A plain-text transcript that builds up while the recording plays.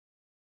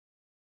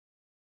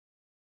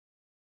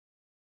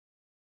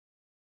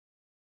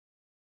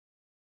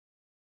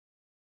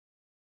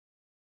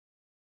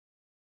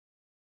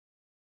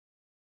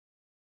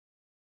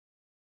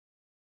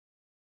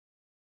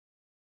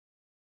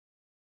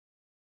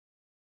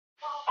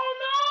Oh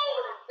no!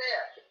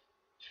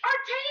 Our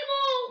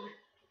table!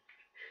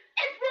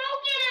 It's broken!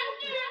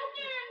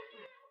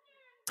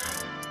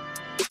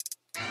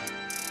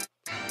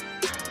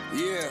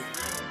 Yeah.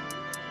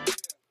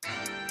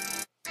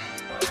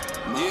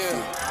 Yeah.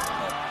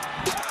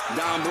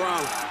 Don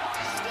Brown.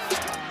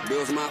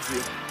 Bills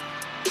Mafia.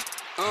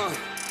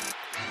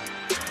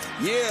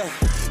 Yeah.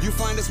 You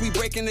find us, we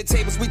breaking the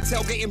tables, we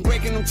tailgating,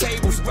 breaking them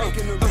tables.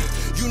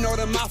 You know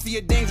the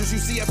mafia dangerous, you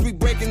see us, we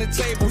breaking the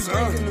tables.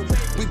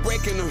 We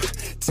breaking them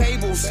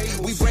tables,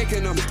 we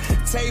breaking them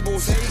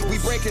tables, we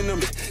breaking them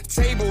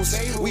tables,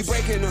 we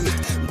breaking them,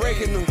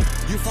 breaking them.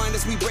 You find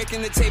us, we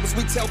breaking the tables,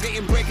 we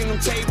tailgating, breaking them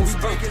tables.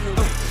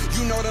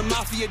 You know the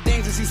mafia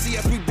dangerous, you see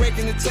us, we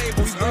breaking the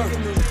tables.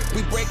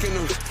 We breaking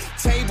them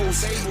tables,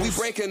 we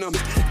breaking them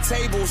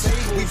tables,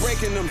 we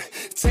breaking them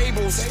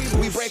tables,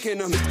 we breaking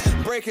them,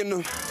 breaking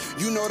them.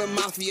 You know the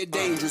mafia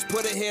dangerous.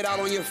 Put a hit out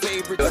on your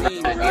favorite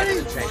team. Ready?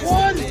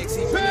 1, 2, 3,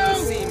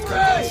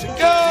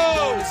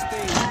 go!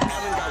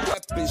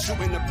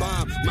 Shooting the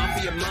bomb,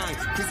 mafia mind.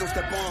 Please don't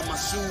step on my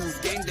shoes.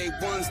 Game day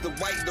ones, the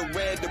white, the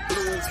red, the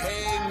blues.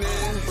 Hey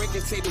man,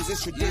 breaking tables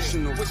is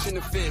traditional. Wishing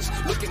the fish,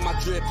 look at my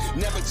drip.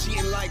 Never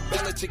cheating like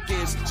Belichick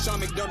is. Sean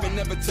McDermott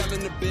never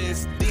telling the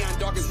biz. Deion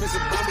Dawkins, Mr.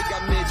 Bobby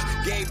got Mitch.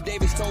 Gabe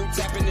Davis told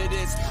tapping to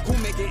this. Who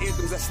making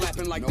anthems that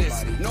slapping like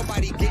this?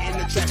 Nobody getting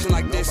the traction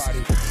like this.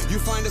 You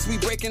find us, we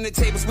breaking the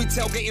tables. We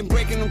tailgating,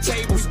 breaking them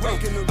tables.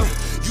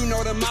 You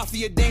know the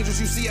mafia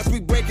dangerous. You see us, we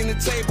breaking the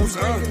tables.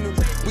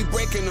 We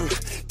breaking them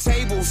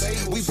tables.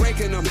 We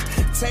breaking them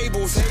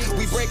tables.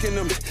 We breaking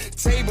them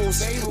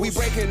tables. We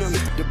breaking them.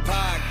 The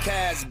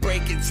podcast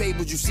breaking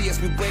tables. You see us,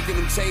 we breaking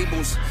them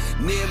tables.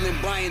 Neil and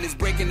Brian is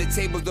breaking the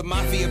tables. The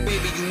mafia,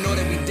 baby, you know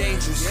that we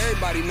dangerous.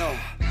 Everybody know.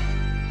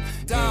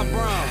 Don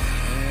Brown.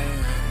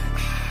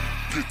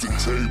 Get the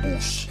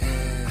tables.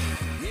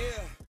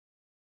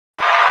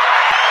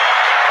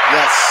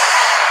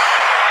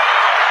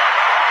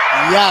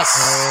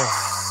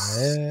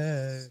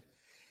 Yes.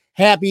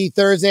 Happy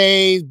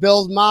Thursday,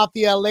 Bills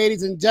Mafia,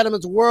 ladies and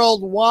gentlemen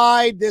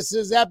worldwide. This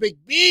is Epic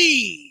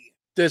B.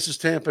 This is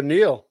Tampa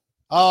Neil.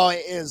 Oh,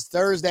 it is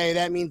Thursday.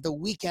 That means the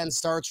weekend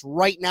starts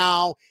right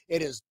now.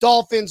 It is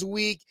Dolphins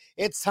week.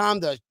 It's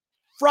time to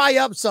fry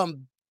up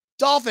some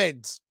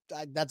Dolphins.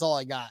 That's all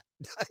I got.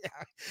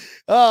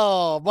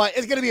 But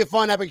it's going to be a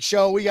fun, epic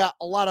show. We got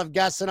a lot of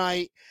guests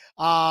tonight.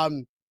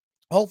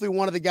 Hopefully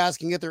one of the guys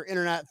can get their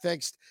internet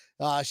fixed.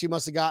 She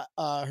must have got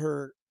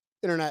her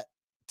internet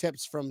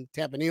tips from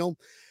Tampa Neil.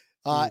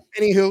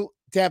 Anywho,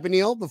 Tampa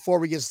Neil, before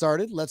we get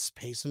started, let's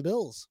pay some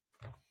bills.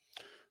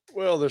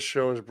 Well, this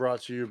show is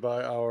brought to you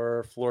by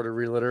our Florida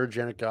realtor,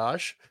 Janet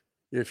Gosh.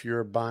 If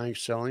you're buying,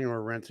 selling,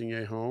 or renting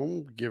a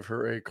home, give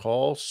her a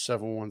call,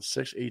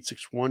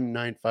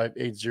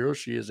 716-861-9580.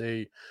 She is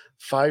a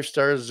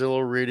 5-star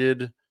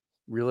Zillow-rated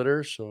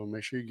realtor, so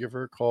make sure you give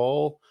her a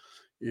call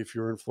if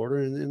you're in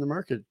Florida and in the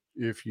market.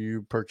 If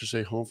you purchase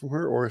a home from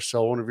her or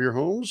sell one of your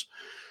homes,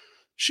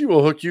 she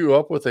will hook you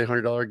up with a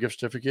 $100 gift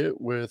certificate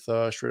with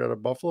Straight Out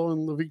of Buffalo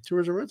and Levique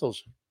Tours and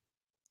Rentals.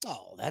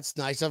 Oh, that's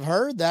nice of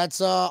her. That's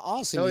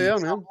awesome. Hell yeah,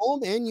 man.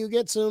 Home and you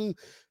get some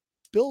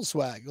Bill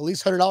swag, at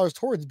least $100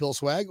 towards Bill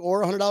swag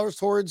or $100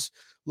 towards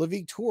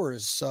Levique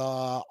Tours,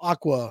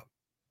 Aqua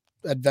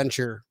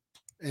Adventure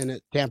in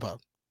Tampa.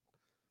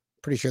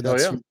 Pretty sure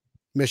that's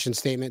mission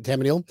statement,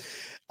 Tampa Neil.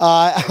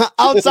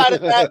 Outside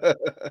of that,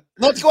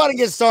 let's go out and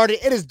get started.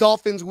 It is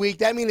Dolphins week.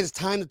 That means it's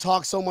time to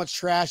talk so much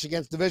trash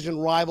against division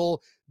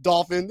rival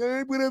Dolphins.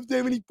 We don't have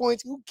that many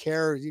points. Who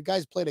cares? You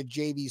guys played a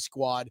JV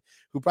squad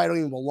who probably don't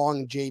even belong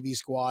in JV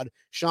squad.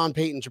 Sean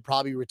Payton should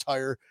probably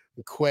retire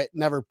and quit,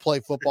 never play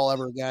football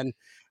ever again.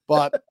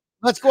 But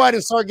let's go ahead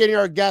and start getting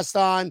our guests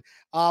on.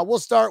 We'll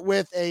start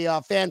with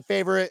a fan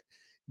favorite,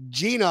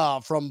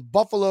 Gina from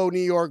Buffalo, New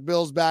York,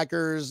 Bills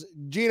backers.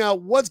 Gina,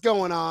 what's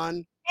going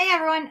on? Hey,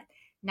 everyone.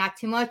 Not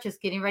too much.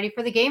 Just getting ready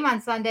for the game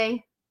on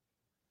Sunday.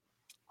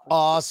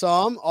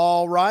 Awesome.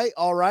 All right.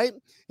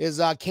 Is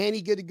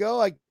Candy good to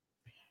go? I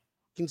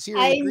can see her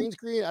on the green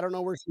screen. I don't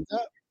know where she's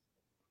at.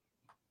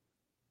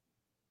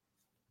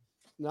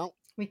 No.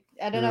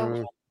 I don't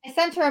know. I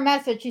sent her a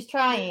message. She's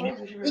trying.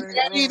 Hey,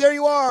 Candy, there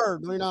you are.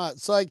 No, you're not.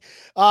 It's like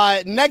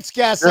next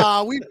guest,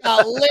 we've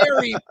got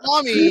Larry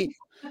Plummy.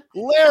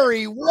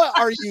 Larry, what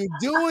are you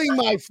doing,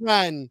 my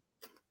friend?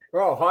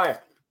 Oh, hi.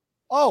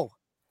 Oh,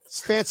 it's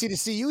fancy to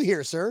see you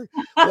here, sir.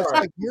 Looks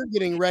like you're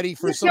getting ready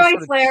for some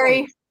sort of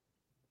Larry.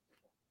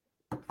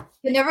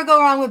 You never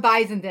go wrong with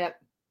bison dip.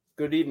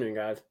 Good evening,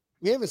 guys.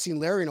 We haven't seen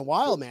Larry in a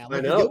while, man.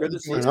 I know. Good to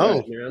see you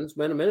guys, man. It's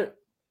been a minute.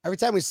 Every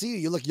time we see you,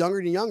 you look younger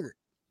and younger.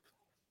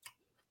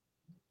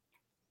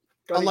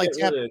 Unlike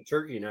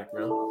turkey neck,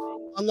 man.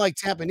 Unlike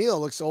Tampa Neil,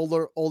 looks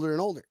older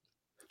and older.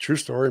 True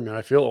story, man.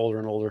 I feel older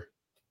and older.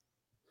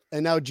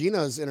 And now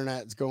Gina's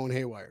internet is going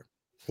haywire.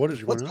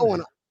 What's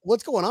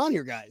going on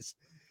here, guys?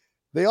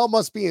 They all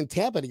must be in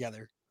Tampa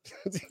together.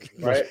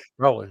 Right.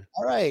 Probably.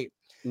 All right.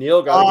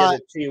 Neil got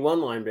to get a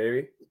T1 line,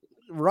 baby.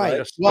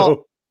 Right.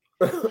 Well,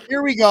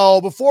 Here we go.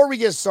 Before we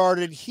get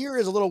started, here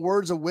is a little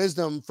words of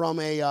wisdom from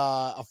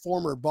a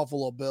former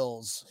Buffalo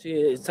Bills. Shit,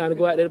 it's time to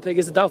go out there to play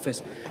against the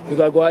Dolphins. We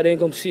gotta go out there and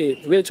go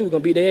shit. Really, true, we're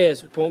gonna beat their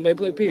ass. Point blank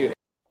play, period.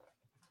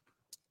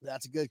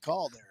 That's a good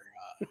call there.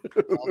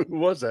 Who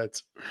was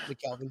that?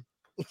 McKelvin.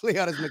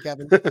 Leonis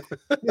McKelvin.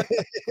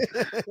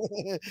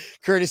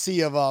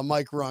 Courtesy of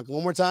Mike Runk.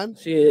 One more time.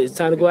 Shit, it's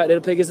time to go out there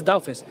to play against the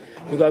Dolphins.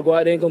 We gotta go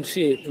out there and go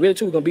shit. Really,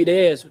 true, we're gonna beat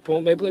their ass.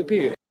 Point blank play,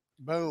 period.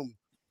 Boom.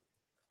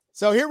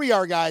 So here we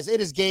are, guys.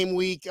 It is game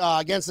week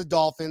against the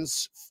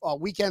Dolphins.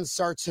 Weekend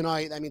starts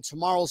tonight. I mean,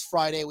 tomorrow's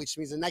Friday, which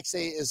means the next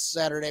day is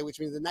Saturday, which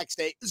means the next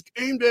day is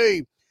game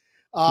day.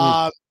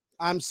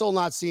 I'm still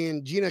not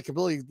seeing Gina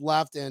Kabili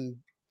left and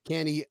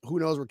Candy. Who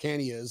knows where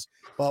Candy is?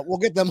 But we'll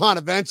get them on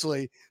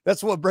eventually.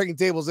 That's what breaking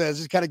tables is.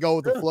 Just kind of go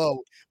with the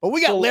flow. But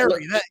we got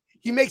Larry.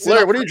 He makes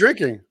Larry, it. what are you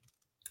drinking?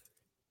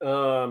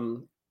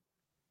 The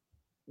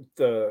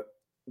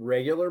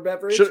regular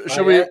beverage.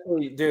 Should we,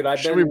 dude?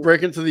 Should we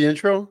break into the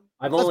intro?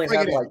 I've only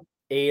had like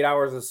 8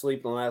 hours of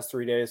sleep in the last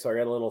 3 days, so I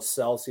got a little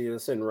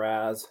Celsius and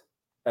Raz,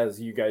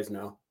 as you guys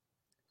know.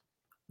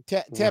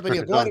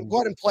 Tapping, go ahead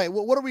and play.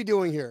 What are we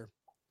doing here?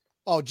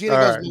 Oh, Gina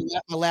goes,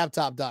 right. My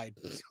laptop died.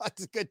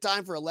 It's a good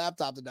time for a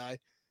laptop to die.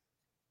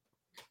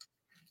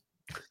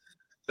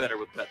 Better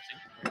with Pepsi.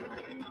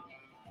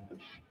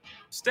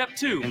 Step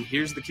 2, and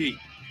here's the key.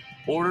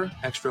 Order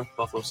extra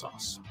buffalo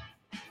sauce.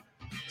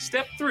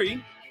 Step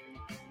 3,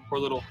 pour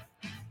a little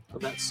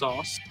of that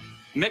sauce.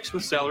 Mix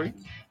with celery.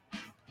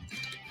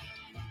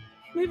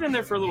 Leave it in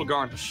there for a little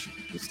garnish.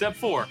 Step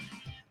 4,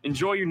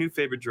 enjoy your new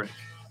favorite drink.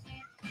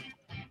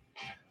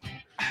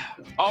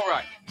 All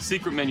right,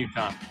 secret menu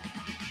time.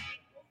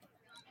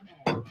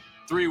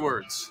 3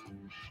 words.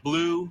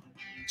 Blue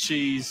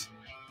cheese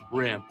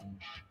rim.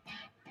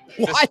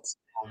 What?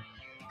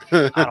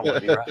 I don't want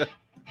to be right.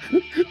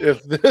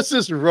 If this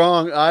is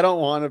wrong, I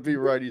don't want to be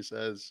right, he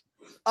says.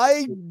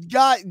 I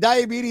got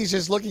diabetes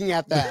just looking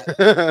at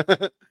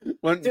that.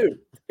 Dude,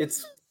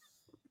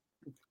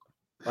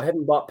 I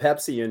haven't bought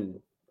Pepsi in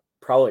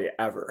probably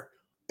ever.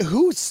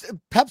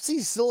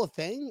 Pepsi's still a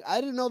thing? I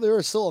didn't know they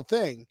were still a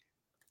thing.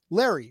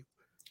 Larry,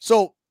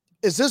 so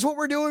is this what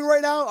we're doing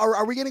right now?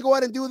 Are we going to go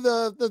ahead and do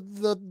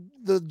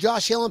the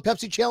Josh Allen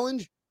Pepsi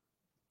challenge?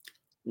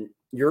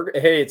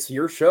 Hey, it's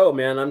your show,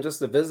 man. I'm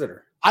just a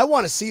visitor. I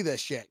want to see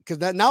this shit because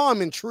now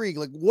I'm intrigued.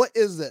 Like, what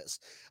is this?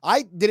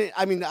 I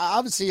mean,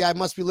 obviously I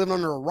must be living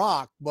under a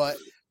rock, but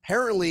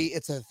apparently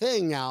it's a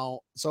thing now.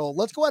 So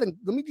let's go ahead and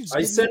let me just.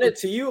 I sent it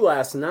to you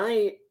last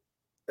night.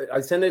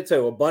 I sent it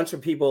to a bunch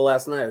of people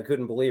last night. I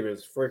couldn't believe it. It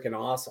was freaking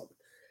awesome.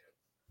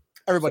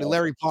 Everybody,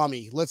 Larry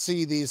Palmy. Let's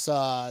see these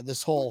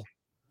this whole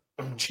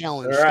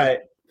challenge. All right.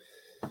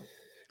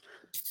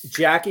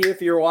 Jackie,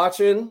 if you're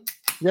watching,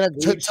 yeah,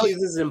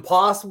 cheese is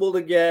impossible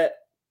to get.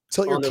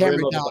 Tilt your camera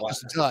down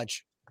just a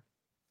touch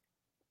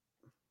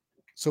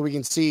so we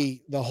can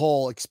see the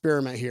whole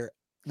experiment here.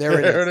 There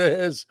it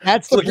is.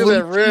 That's the blue at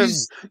that rim.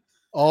 Cheese.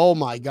 Oh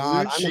my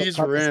God. Blue cheese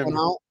rim.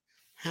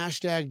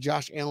 Hashtag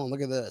Josh Allen.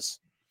 Look at this.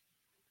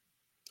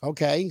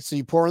 Okay. So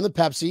you pour in the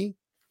Pepsi.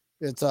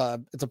 It's a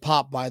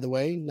pop, by the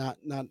way, not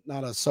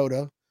a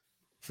soda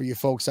for you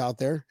folks out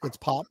there. It's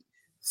pop.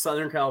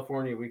 Southern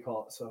California, we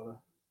call it soda.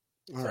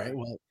 All right.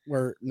 Well,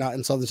 we're not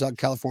in Southern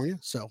California,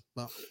 so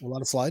we'll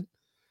let it slide.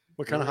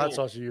 What kind of hot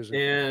sauce are you using?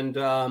 And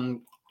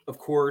of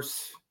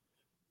course,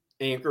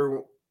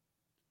 Anchor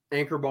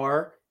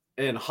Bar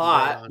and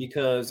hot,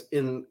 because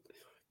in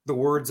the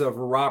words of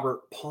Robert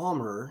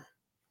Palmer,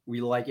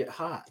 we like it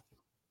hot.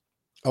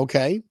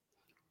 Okay.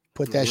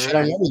 Put that shit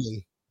on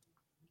everything.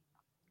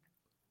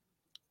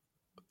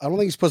 I don't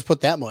think you're supposed to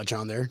put that much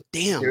on there.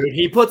 Damn. Dude,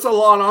 he puts a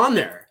lot on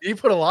there. He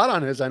put a lot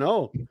on his, I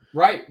know.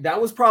 Right.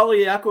 That was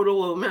probably an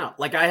equitable amount.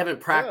 Like, I haven't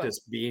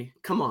practiced, B.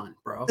 Come on,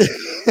 bro.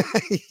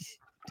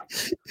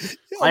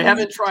 I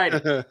haven't tried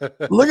it.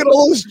 Look at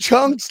all those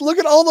chunks. Look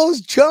at all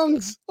those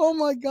chunks. Oh,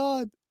 my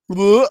God.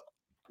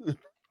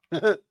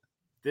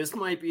 This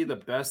might be the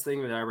best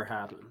thing that ever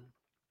happened.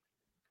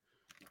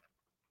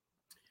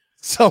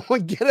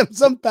 Someone get him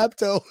some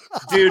Pepto.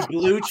 Dude,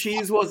 blue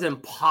cheese was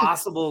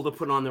impossible to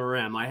put on the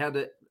rim. I had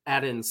to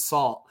add in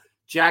salt.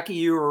 Jackie,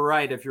 you were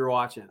right if you're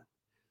watching.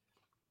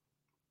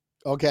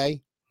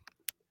 Okay.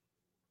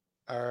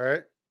 All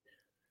right.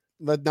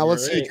 But now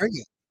let's see you drink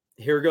it.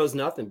 Here goes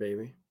nothing,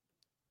 baby.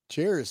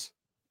 Cheers.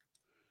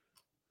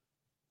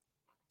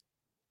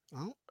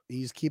 Oh,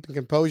 he's keeping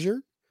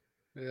composure.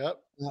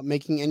 Yep. Not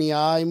making any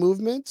eye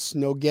movements.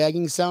 No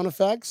gagging sound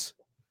effects.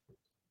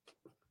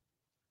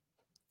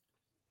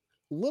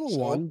 Little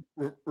one.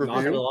 Not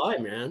gonna lie,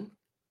 man.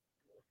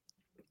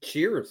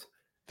 Cheers.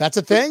 That's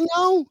a thing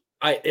now?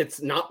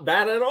 It's not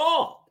bad at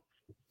all.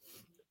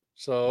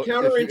 So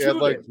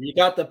counterintuitive. You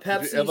got the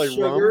Pepsi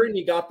sugar rum? And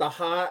you got the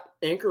hot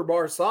Anchor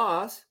Bar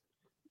sauce.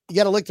 You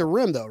got to lick the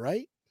rim though,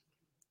 right?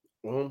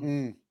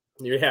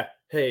 Yeah.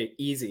 Hey,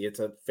 easy. It's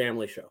a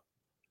family show.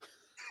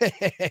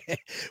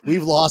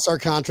 We've lost our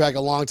contract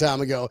a long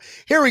time ago.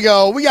 Here we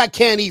go. We got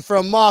Candy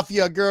from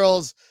Mafia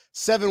Girls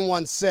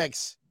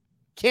 716.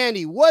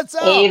 Candy, what's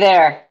up? Hey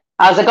there.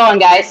 How's it going,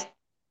 guys?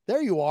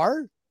 There you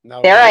are.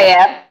 Now There I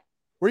am.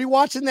 Were you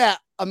watching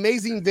that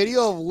amazing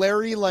video of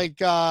Larry,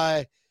 like,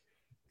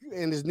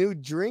 in his new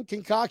drink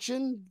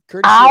concoction?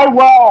 I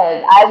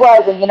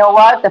was. And you know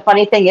what? The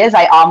funny thing is,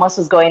 I almost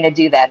was going to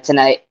do that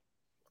tonight.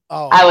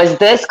 Oh, I was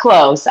this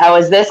close.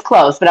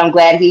 But I'm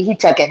glad he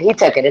took it. He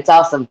took it. It's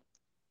awesome.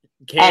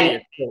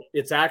 Candy,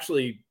 it's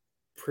actually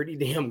pretty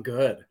damn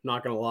good.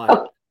 Not gonna lie.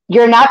 Oh,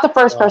 you're not the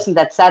first person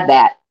that said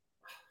that.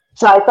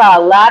 So I saw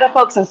a lot of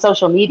folks on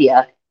social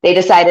media. They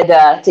decided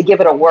to give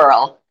it a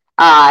whirl,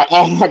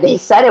 and they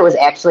said it was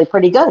actually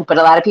pretty good. But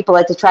a lot of people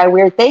like to try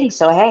weird things.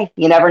 So hey,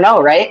 you never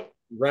know, right?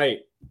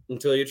 Right.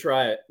 Until you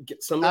try it.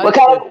 Get some What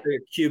kind of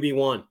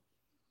QB1.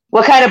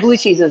 What kind of blue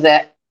cheese is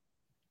it?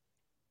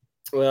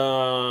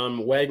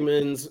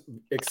 Wegmans,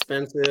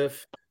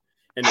 expensive,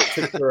 and it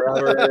took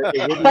forever.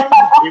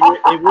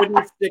 It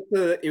wouldn't stick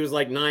to. It was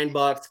like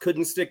 $9.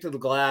 Couldn't stick to the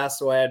glass,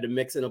 so I had to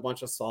mix in a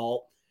bunch of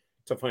salt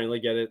to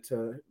finally get it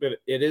to. But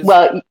it is.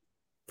 Well,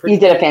 you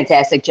did a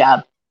fantastic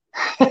job.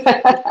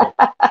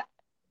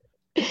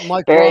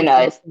 Mike, very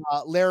nice.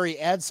 Larry,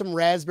 add some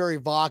raspberry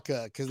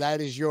vodka because that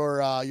is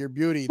your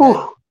beauty.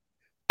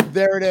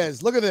 There it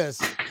is. Look at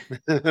this.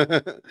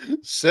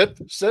 Sip,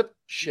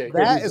 shake.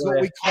 That is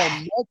what we call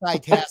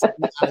multitasking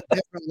on a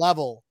different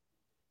level.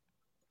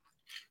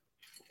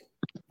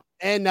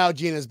 And now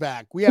Gina's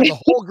back. We have the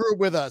whole group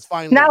with us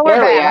finally. Now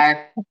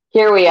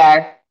Here we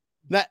are.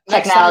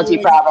 Technology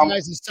problem. You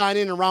guys can sign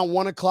in around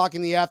 1:00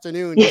 in the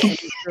afternoon. Just to make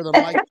sure the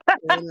mic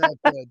the internet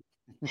good.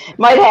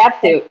 Might have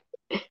to.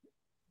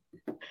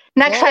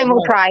 Next time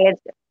we'll try it.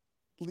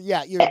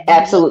 Yeah,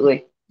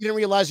 absolutely. You didn't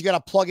realize you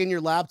got to plug in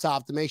your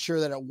laptop to make sure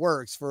that it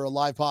works for a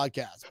live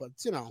podcast, but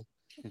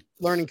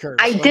learning curve.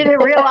 I didn't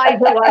realize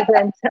it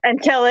wasn't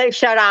until it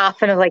shut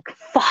off, and I was like,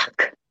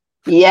 "Fuck."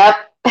 Yep.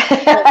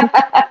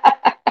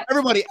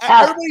 Everybody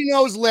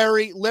knows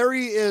Larry.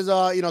 Larry is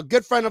a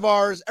good friend of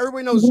ours.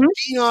 Everybody knows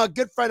Gina,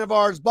 good friend of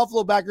ours.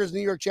 Buffalo Backers New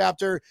York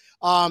chapter.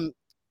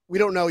 We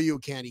don't know you,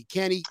 Candy.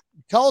 Candy,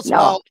 tell us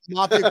about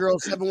Mafia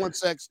Girls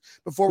 716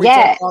 before we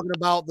start talking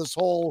about this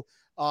whole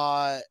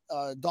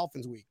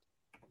Dolphins week.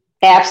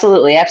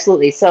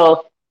 Absolutely.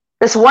 So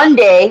this one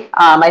day,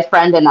 my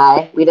friend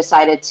and we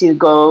decided to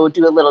go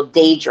do a little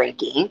day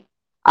drinking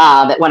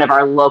at one of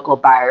our local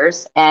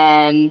bars.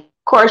 And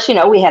of course,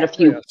 we had a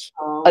few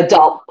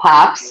adult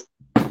pops,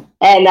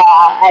 and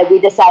we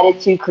decided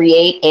to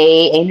create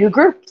a new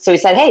group. So we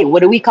said, hey,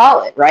 what do we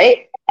call it,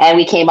 right? And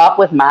we came up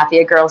with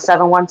Mafia Girls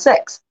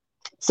 716.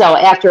 So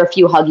after a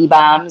few huggy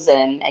bombs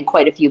and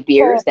quite a few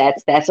beers,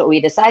 that's what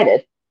we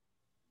decided.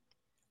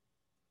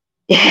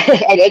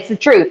 And it's the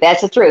truth.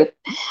 That's the truth.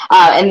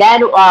 And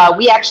then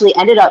we actually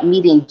ended up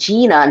meeting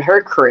Gina and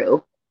her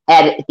crew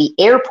at the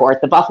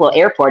airport, the Buffalo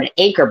Airport, at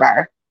Anchor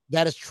Bar.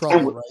 That is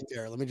trouble right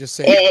there. Let me just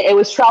say. It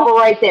was trouble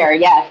right there.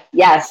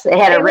 Yes. It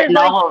had it written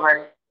all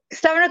over.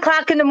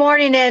 7:00 in the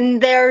morning,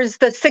 and there's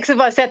the 6 of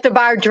us at the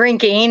bar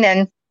drinking.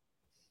 And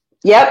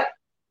yep,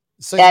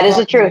 so that is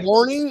the truth.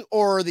 Morning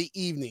or the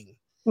evening?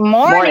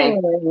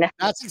 Morning.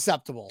 That's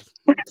acceptable.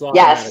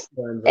 Yes,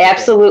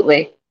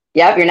 absolutely.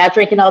 Yep, you're not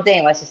drinking all day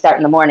unless you start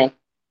in the morning.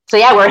 So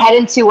yeah, we're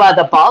heading to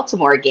the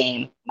Baltimore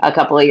game a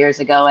couple of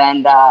years ago,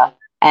 and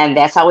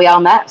that's how we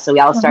all met. So we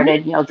all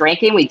started,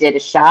 drinking. We did a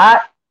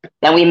shot.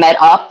 Then we met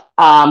up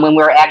when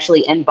we were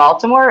actually in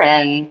Baltimore,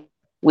 and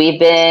we've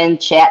been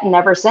chatting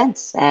ever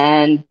since.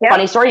 And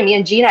funny story, me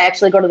and Gina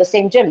actually go to the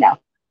same gym now.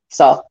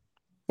 So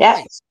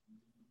yeah,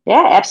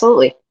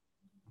 absolutely.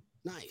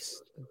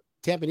 Nice.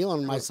 Tampanil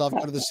and myself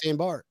go to the same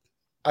bar.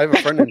 I have a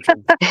friend in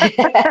gym.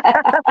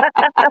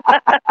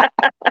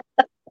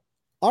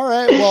 All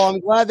right. Well, I'm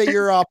glad that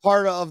you're a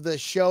part of the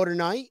show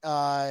tonight.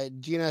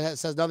 Gina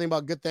says nothing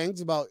about good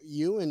things about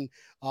you. And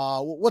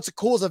what's the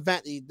coolest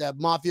event that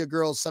Mafia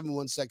Girls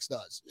 716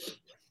 does?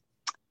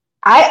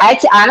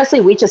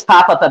 Honestly, we just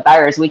pop up at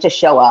bars. We just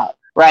show up,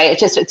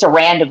 right? It's a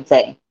random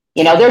thing.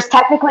 There's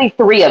technically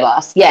 3 of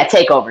us. Yeah,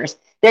 takeovers.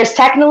 There's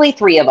technically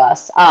 3 of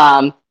us.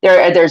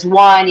 There's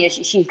one.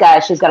 She's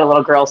got a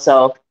little girl,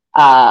 so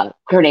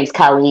her name's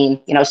Colleen.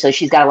 So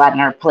she's got a lot on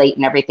her plate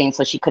and everything,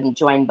 so she couldn't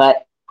join.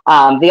 But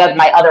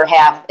my other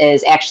half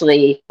is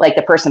actually like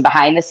the person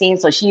behind the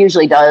scenes. So she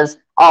usually does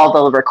all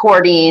the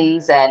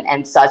recordings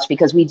and such,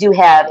 because we do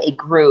have a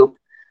group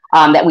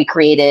that we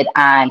created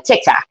on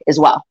TikTok as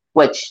well,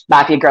 which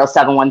Mafia Girls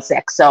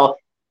 716. So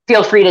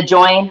feel free to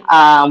join.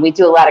 We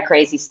do a lot of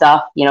crazy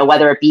stuff,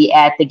 whether it be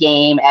at the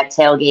game, at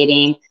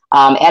tailgating,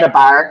 at a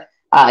bar.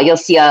 You'll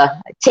see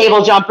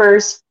table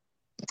jumpers.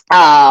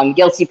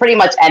 You'll see pretty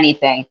much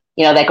anything,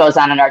 that goes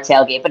on in our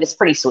tailgate, but it's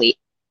pretty sweet.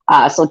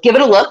 So give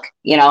it a look.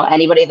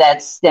 Anybody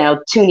that's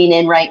tuning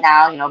in right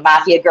now,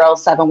 Mafia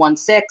Girls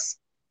 716.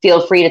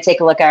 Feel free to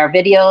take a look at our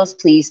videos.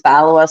 Please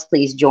follow us.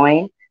 Please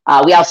join.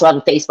 We also have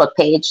a Facebook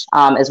page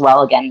as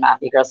well. Again,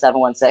 Mafia Girls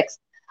 716.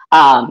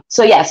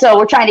 So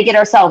we're trying to get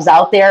ourselves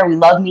out there. We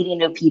love meeting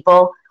new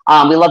people.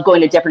 We love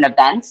going to different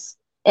events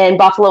in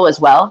Buffalo as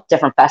well,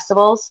 different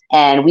festivals,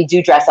 and we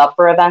do dress up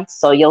for events.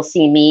 So you'll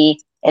see me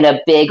in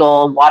a big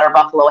old water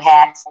buffalo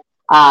hat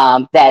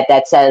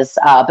that says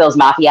Bill's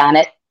Mafia on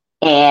it.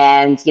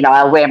 and, you know,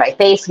 I'll wear my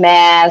face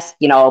mask,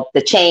 you know,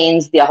 the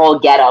chains, the whole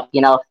getup,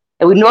 you know.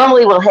 And we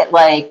normally will hit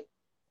like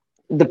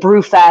the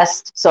Brew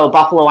Fest, so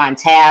Buffalo on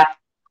Tap.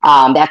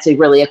 That's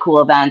a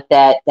cool event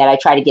that I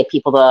try to get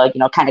people to, you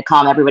know, kind of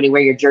come, everybody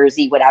wear your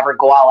jersey, whatever,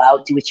 go all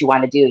out, do what you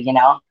want to do, you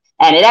know.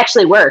 And it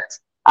actually worked,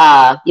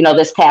 you know,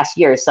 this past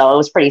year. So it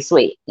was pretty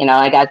sweet. You know,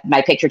 I got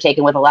my picture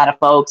taken with a lot of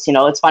folks. You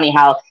know, it's funny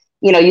how,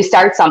 you know, you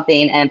start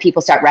something and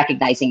people start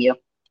recognizing you,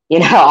 you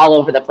know, all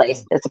over the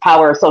place. It's the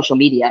power of social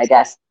media, I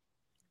guess.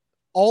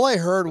 All I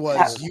heard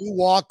was you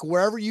walk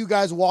wherever you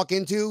guys walk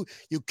into,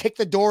 you kick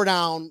the door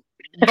down,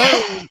 boom,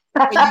 and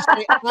you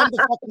say, I'm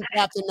the fucking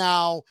captain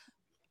now,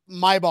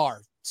 my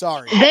bar.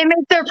 Sorry. They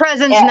make their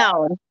presence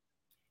known.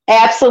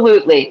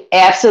 Absolutely.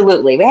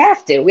 Absolutely. We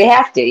have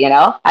to, you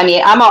know. I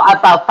mean, I'm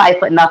about 5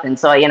 foot nothing,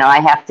 so, you know,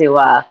 I have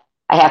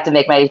to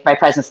make my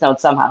presence known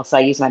somehow. So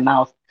I use my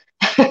mouth.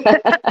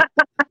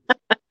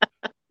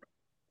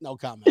 No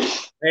comment.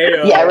 Hey,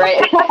 yeah,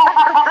 right.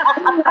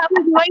 I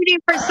was waiting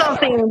for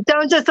something.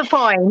 Don't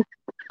disappoint.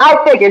 I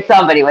figured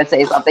somebody would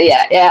say something.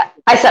 Yeah.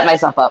 I set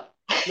myself up.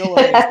 No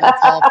worries. That's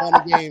all fun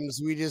and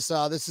games. We just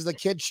this is a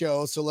kid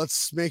show, so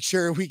let's make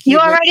sure we keep You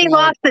already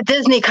lost the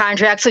Disney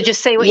contract, so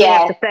just say what you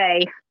have to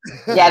say.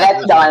 Yeah,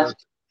 that's done.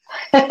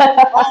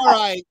 All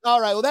right.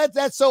 Well,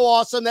 that's so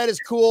awesome. That is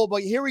cool.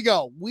 But here we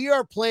go. We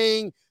are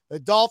playing the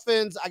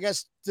Dolphins. I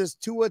guess this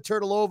Tua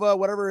Turtilova,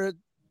 whatever her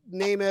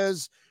name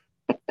is.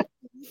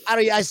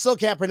 I still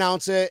can't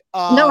pronounce it.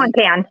 No one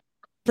can.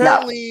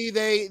 Apparently,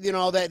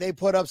 they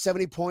put up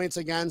 70 points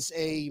against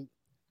a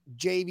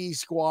JV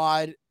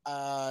squad,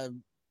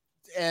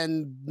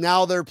 and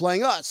now they're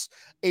playing us,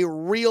 a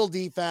real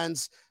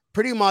defense,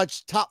 pretty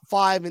much top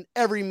 5 in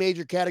every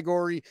major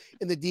category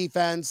in the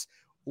defense.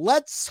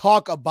 Let's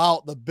talk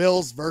about the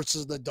Bills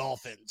versus the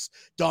Dolphins.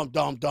 Let's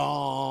go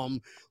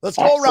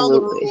around the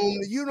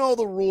room. You know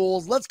the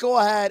rules. Let's go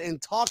ahead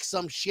and talk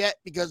some shit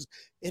because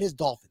it is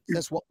Dolphins.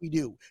 That's what we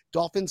do.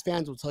 Dolphins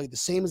fans will tell you the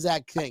same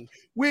exact thing.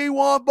 We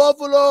want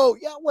Buffalo.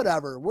 Yeah,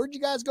 whatever. Where'd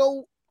you guys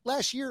go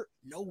last year?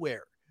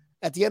 Nowhere.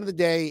 At the end of the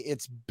day,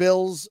 it's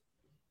Bills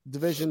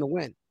division to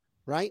win,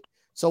 right?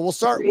 So we'll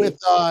start with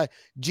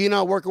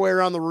Gina, work our way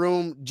around the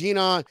room.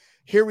 Gina,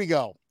 here we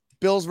go.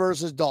 Bills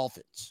versus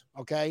Dolphins.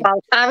 Okay.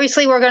 Well,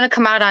 obviously, we're going to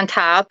come out on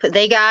top.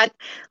 They got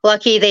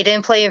lucky. They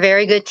didn't play a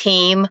very good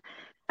team.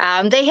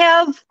 They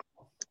have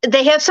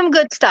some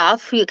good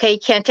stuff. Okay,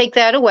 can't take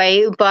that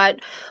away. But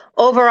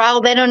overall,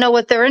 they don't know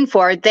what they're in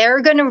for.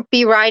 They're going to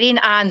be riding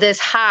on this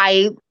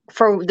high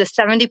for the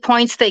 70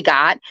 points they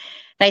got.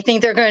 And I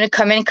think they're going to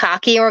come in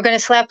cocky and we're going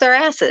to slap their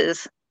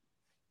asses.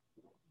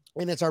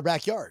 And it's our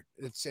backyard.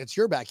 It's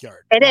your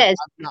backyard. It is.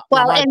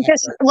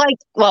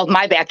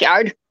 My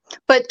backyard.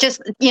 But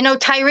just, you know,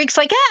 Tyreek's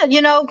like,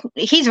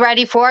 he's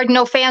ready for it.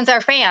 No fans are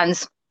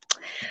fans.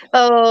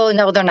 Oh,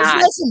 no, they're not. Isn't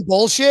that some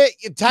bullshit?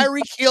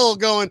 Tyreek Hill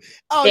going,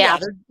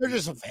 they're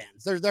just some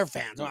fans. They're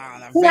fans.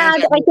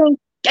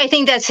 I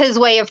think that's his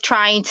way of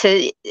trying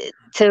to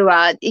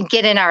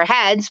get in our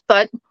heads.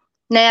 But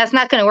it's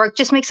not going to work.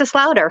 Just makes us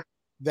louder.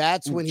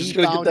 That's when he's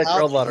going to get that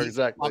crowd louder.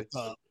 Exactly.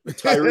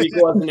 Tyreek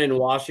wasn't in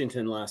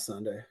Washington last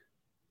Sunday.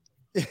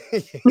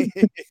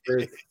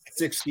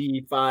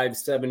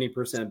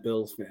 65-70%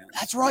 Bills fans.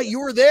 That's right. You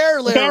were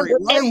there, Larry.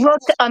 It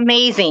looked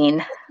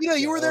amazing.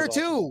 You were there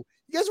too.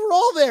 You guys were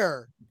all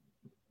there.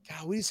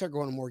 God, we need to start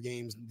going to more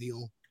games.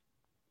 Deal.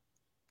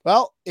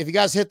 Well, if you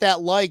guys hit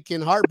that like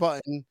and heart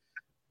button,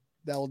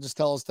 that will just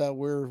tell us that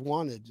we're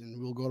wanted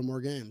and we'll go to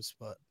more games.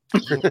 But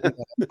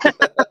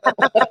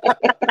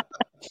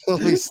we'll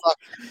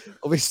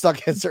be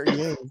stuck at certain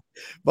games.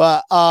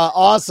 But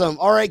awesome.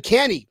 All right,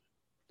 Candy,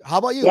 how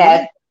about you?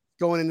 Yeah.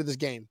 Going into this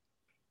game?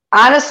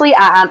 Honestly,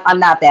 I'm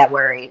not that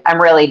worried.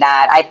 I'm really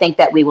not. I think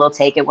that we will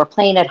take it. We're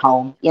playing at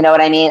home. You know what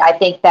I mean? I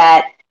think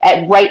that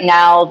right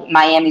now,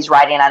 Miami's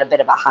riding on a bit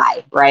of a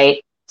high,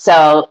 right?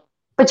 So,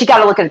 but you got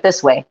to look at it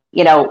this way.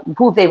 You know,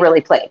 who have they really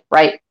played,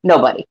 right?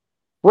 Nobody.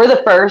 We're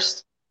the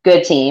first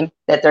good team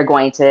that they're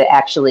going to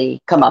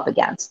actually come up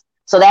against.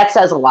 So that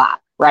says a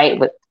lot, right?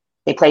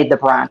 They played the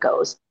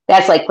Broncos.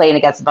 That's like playing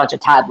against a bunch of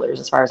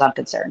toddlers as far as I'm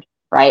concerned,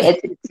 right?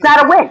 It's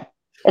not a win.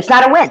 It's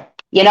not a win.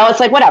 You know, it's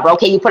like, whatever.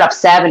 Okay, you put up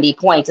 70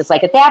 points. It's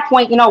like, at that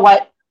point, you know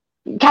what?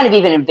 You're kind of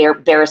even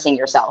embarrassing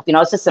yourself. You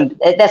know, it's just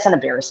that's an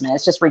embarrassment.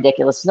 It's just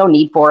ridiculous. There's no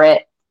need for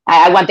it.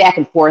 I went back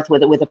and forth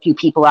with a few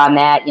people on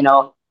that, you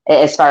know,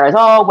 as far as,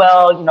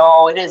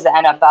 it is the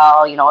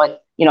NFL,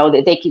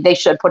 they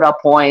should put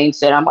up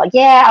points. And I'm like,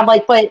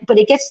 but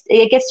it gets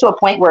to a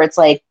point where it's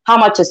like, how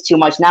much is too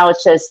much? Now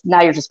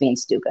you're just being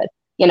stupid,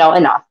 you know,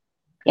 enough.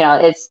 You know,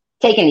 it's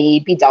take a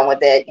knee, be done with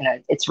it. You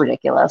know, it's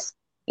ridiculous,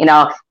 you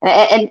know,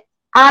 and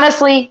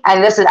honestly, I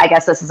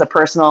guess this is a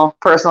personal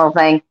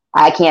thing.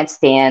 I can't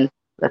stand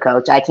the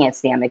coach. I can't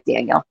stand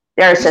McDaniel.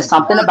 There's just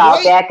something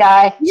about that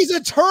guy. He's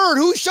a turd.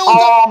 Who showed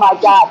up my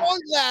God.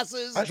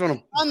 Sunglasses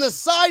on the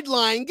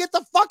sideline? Get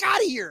the fuck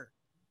out of here.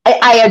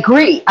 I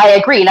agree.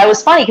 And it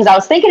was funny because I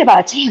was thinking about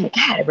it. Damn,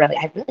 God,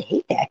 I really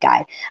hate that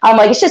guy. I'm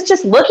like, it's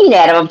just looking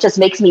at him just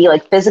makes me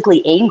like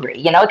physically angry.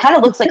 You know, it kind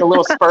of looks like a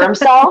little sperm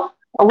cell.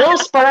 A little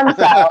sperm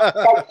cell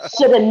that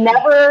should have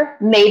never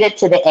made it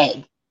to the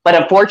egg, but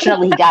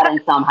unfortunately he got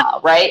in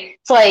somehow, right?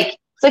 It's like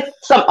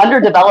some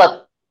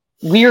underdeveloped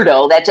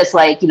weirdo that just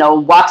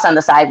walks on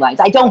the sidelines.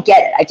 I don't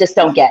get it. I just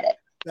don't get it.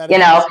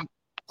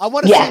 I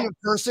want to see him in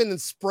person and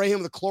spray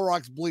him with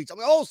Clorox bleach. I'm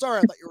like, oh, sorry,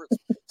 I thought you were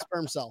a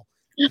sperm cell.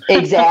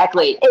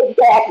 Exactly,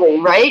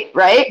 right.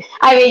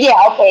 I mean, yeah,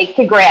 okay,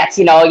 congrats.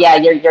 You're on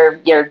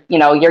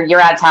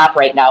top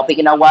right now, but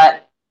you know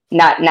what?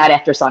 Not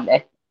after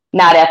Sunday.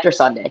 Not after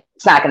Sunday.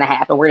 It's not going to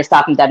happen. We're going to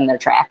stop them dead in their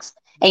tracks.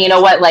 And you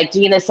know what? Like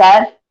Gina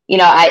said,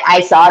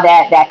 I saw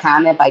that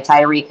comment by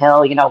Tyreek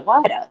Hill. You know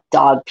what a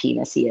dog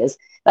penis he is.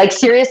 Like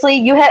seriously,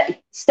 you have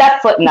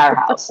step foot in our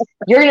house.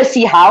 You're going to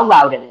see how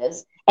loud it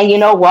is. And you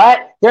know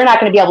what? They're not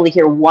going to be able to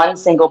hear one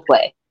single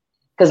play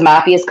because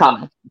Mafia's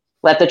coming.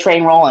 Let the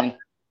train roll in.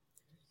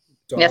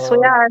 Yes, we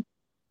are.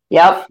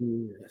 Yep.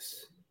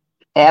 Penis.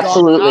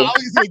 Absolutely. I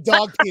always say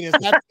dog penis.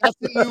 That's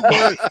the new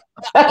word.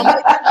 I'm going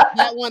to cut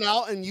that one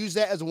out and use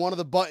that as one of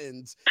the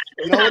buttons.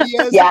 You know what he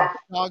is? Yeah.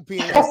 Dog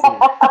penis.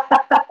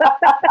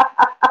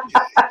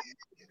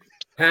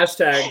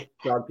 Hashtag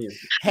dog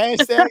penis.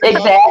 Hashtag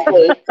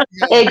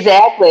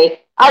Exactly.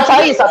 I'll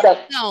tell you something.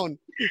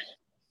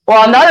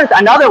 Well,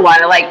 another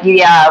one, like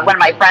one of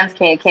my friends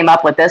came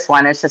up with this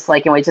one. It's just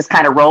like, we just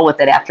kind of roll with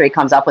it after he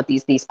comes up with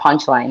these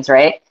punchlines,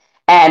 right?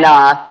 And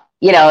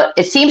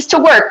it seems to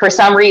work for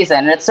some reason.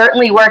 And it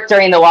certainly worked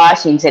during the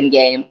Washington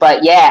game.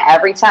 But yeah,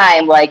 every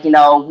time, we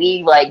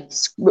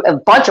a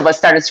bunch of us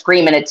started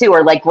screaming it too,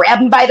 or grab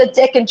him by the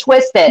dick and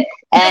twist it.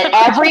 And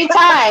every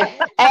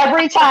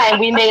time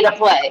we made a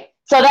play.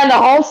 So then the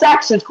whole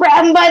section's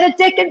grab him by the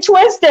dick and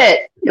twist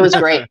it. It was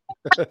great.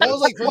 That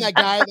was from that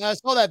guy. I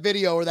saw that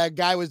video where that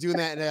guy was doing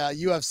that in a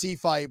UFC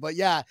fight. But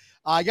yeah,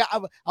 I did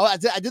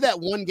that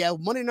one game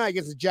Monday night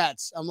against the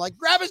Jets. I'm like,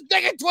 grab his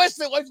dick and twist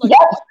it. Wife's like,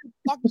 what the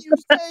fuck are you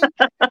saying?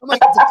 I'm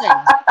like, it's a thing.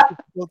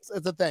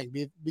 It's a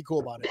thing. Be cool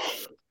about it.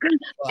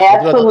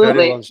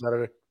 Absolutely.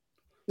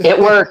 It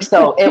works,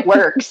 though. It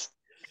works.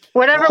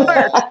 Whatever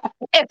works.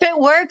 If it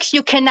works,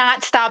 you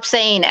cannot stop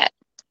saying it.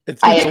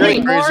 I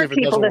agree. More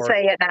people to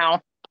say it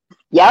now.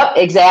 Yep,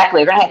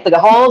 exactly. We're gonna have the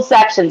whole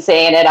section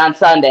saying it on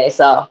Sunday.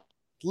 So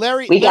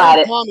we got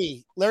it.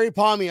 Larry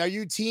Palmy, are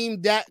you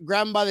team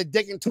grab him by the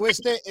dick and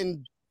twist it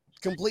and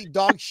complete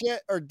dog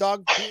shit or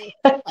dog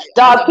penis?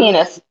 Dog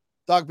penis.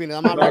 Dog penis.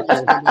 I'm not writing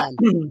this down.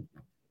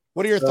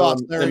 What are your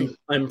thoughts, Larry?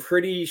 I'm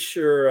pretty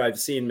sure I've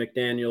seen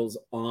McDaniels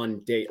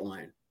on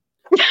Dateline.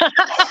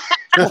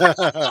 Dude,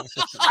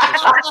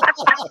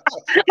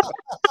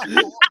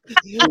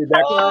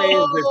 that guy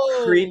is the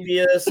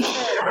creepiest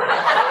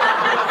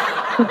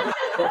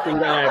fucking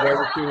guy I've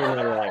ever seen in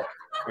my life.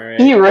 All right?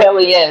 He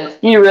really is.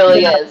 He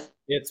really is.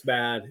 It's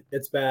bad.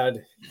 It's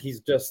bad. He's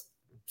just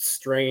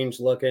strange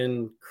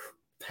looking,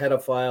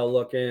 pedophile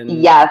looking.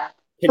 Yes.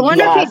 I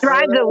wonder if he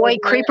drives a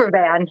white creeper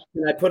van.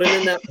 Can I put him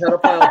in that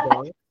pedophile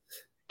box?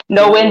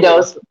 No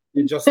windows.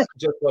 It just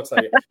looks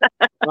like it.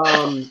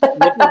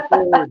 Looking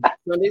forward.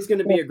 Sunday's going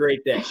to be a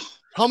great day.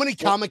 How many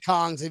Comic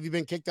Cons have you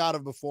been kicked out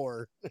of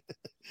before?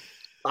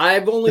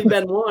 I've only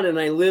been one, and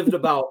I lived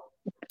about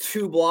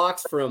 2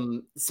 blocks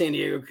from San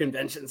Diego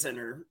Convention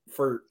Center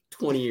for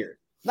 20 years.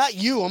 Not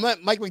you. I'm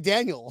at Mike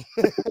McDaniel.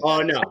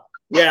 Oh, no.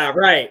 Yeah,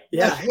 right.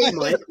 Yeah. Hey,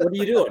 Mike, what are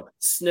you doing?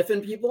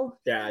 Sniffing people?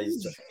 Yeah.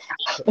 He's just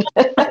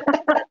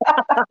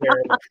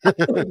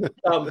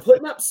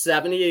putting up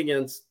 70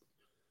 against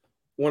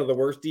one of the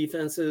worst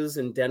defenses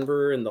in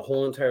Denver and the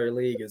whole entire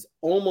league is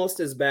almost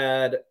as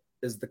bad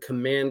as the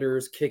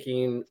Commanders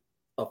kicking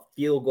a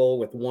field goal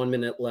with 1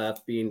 minute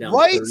left, being down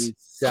 37.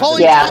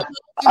 Yeah,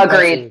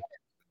 agreed.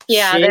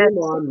 Yeah, shame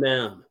on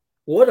them.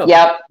 What a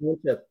bunch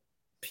of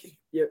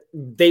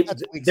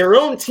their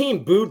own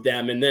team booed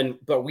them,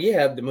 but we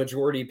had the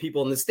majority of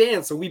people in the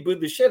stands, so we booed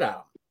the shit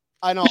out.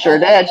 I know. Sure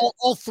did.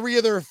 All 3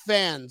 of their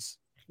fans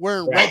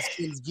wearing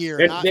Redskins gear.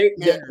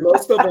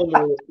 Most of them,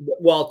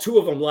 2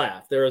 of them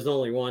left. There was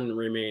only 1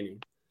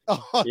 remaining.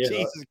 Oh,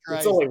 Jesus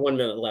Christ. It's only 1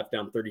 minute left,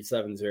 down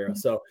 37-0.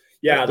 So,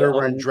 yeah, they're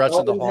wearing dress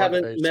in the hall.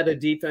 Haven't met a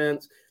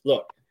defense.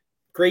 Look,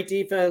 great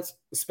defense,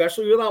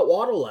 especially without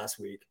Waddle last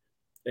week.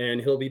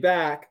 And he'll be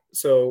back.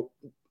 So,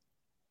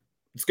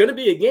 it's going to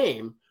be a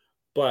game,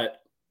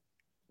 but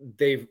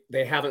they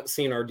haven't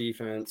seen our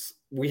defense.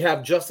 We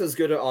have just as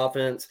good an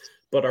offense,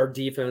 but our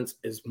defense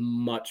is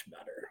much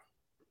better.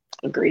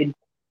 Agreed.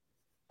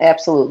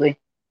 Absolutely.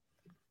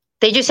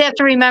 They just have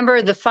to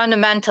remember the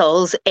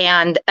fundamentals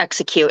and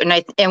execute,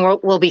 and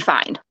we'll be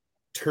fine.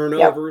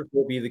 Turnovers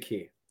will be the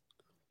key.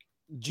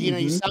 Gina,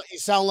 you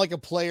sound like a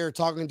player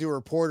talking to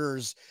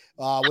reporters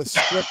with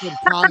scripted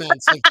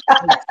comments. Like,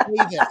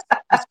 say this.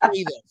 Just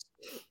say this.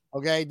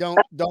 Okay, don't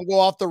go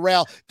off the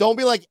rail. Don't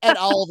be like Ed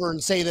Oliver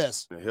and say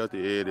this. A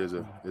healthy Ed is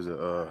a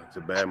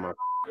bad man.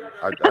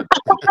 I text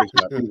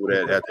my people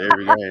that after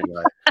every game,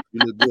 like,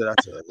 you look good. I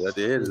said,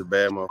 healthy Ed is a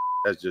bad man.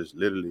 That's just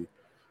literally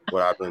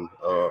what I've been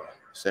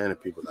saying to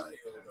people. Like,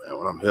 man,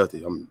 when I'm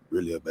healthy, I'm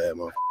really a bad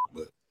motherfucker.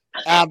 But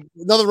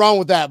nothing wrong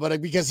with that,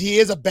 but because he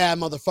is a bad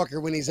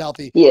motherfucker when he's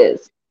healthy. He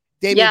is.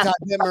 Damien Yeah. Todd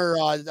Dimmer,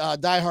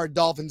 diehard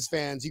Dolphins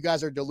fans, you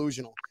guys are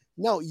delusional.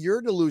 No,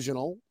 you're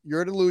delusional.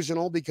 You're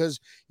delusional because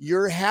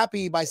you're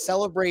happy by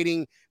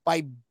celebrating,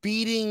 by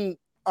beating.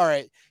 All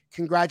right,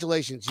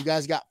 congratulations. You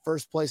guys got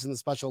first place in the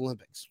Special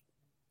Olympics.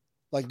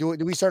 Like, do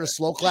we start a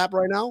slow clap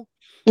right now?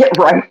 Yeah,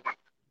 right.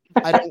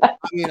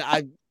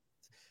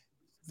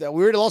 We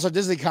were lost our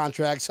Disney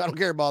contract, so I don't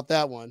care about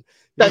that one.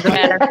 Doesn't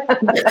matter.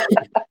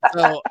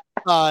 So,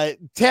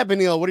 Tampa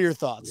Neal, what are your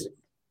thoughts?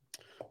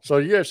 So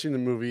you guys seen the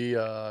movie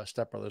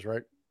Step Brothers,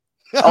 right?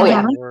 Oh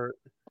yeah.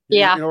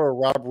 Yeah. You know where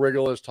Rob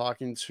Riggle is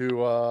talking to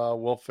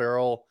Will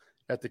Ferrell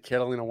at the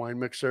Catalina wine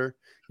mixer.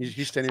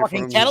 He's standing in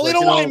front of him.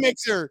 Catalina wine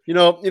mixer. You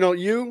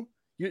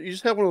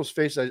just have one of those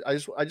faces. I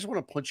just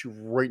want to punch you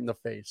right in the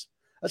face.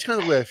 That's kind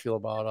of the way I feel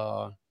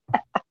about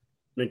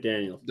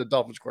McDaniel, the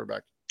Dolphins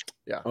quarterback.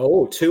 Yeah.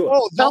 Oh, Tua.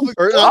 Oh, Dolphins.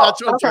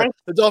 Sorry.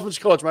 The Dolphins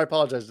coach. I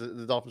apologize.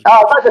 The Dolphins. Oh,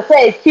 I was about to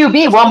say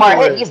QB. One more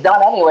hit, he's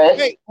done anyway.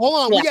 Hey, hold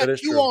on. We got That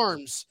is two true.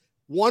 arms.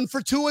 One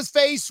for Tua's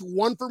face,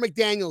 one for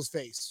McDaniel's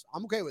face.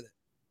 I'm okay with it.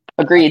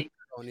 Agreed.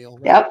 O'Neal,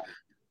 right? Yep.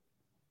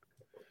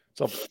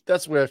 So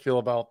that's the way I feel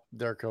about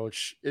their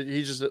coach.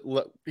 He just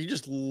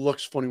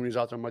looks funny when he's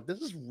out there. I'm like,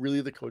 this is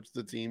really the coach of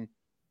the team.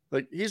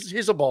 Like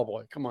he's a ball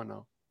boy. Come on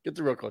now, get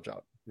the real coach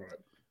out. Right.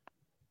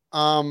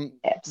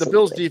 The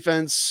Bills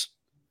defense,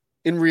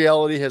 in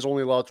reality, has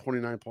only allowed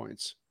 29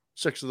 points.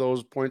 6 of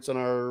those points on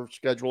our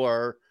schedule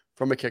are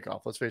from a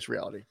kickoff. Let's face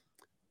reality.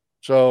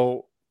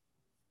 So,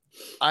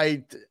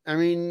 I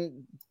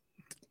mean,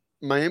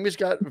 Miami's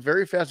got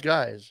very fast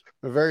guys.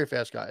 Very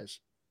fast guys.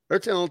 They're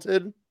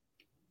talented,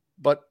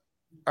 but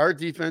our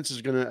defense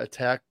is going to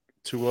attack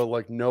Tua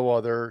like no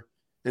other,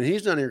 and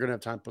he's not even going to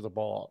have time to put the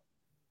ball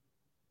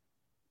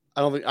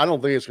out. I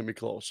don't think it's going to be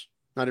close.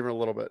 Not even a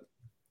little bit.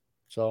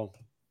 So,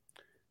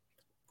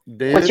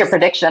 Dan, What's your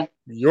prediction?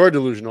 You're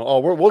delusional. Oh,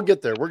 we'll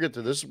get there. We'll get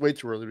there. This is way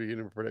too early to begin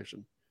a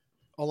prediction.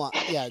 Hold on.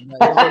 Yeah.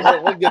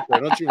 We'll get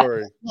there. Don't you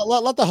worry.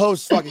 Let the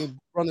host fucking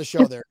run the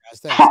show there, guys.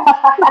 Thanks.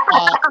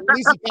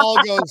 Lisa Powell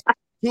goes,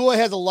 Tua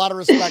has a lot of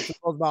respect for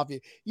Bills Mafia.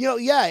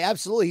 Yeah,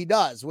 absolutely. He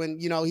does. When,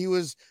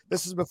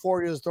 this is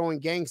before he was throwing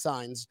gang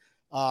signs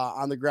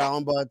on the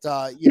ground, but,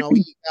 he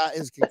got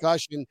his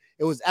concussion.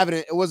 It was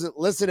evident. It wasn't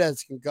listed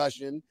as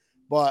concussion,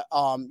 but,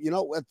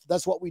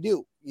 that's what we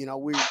do.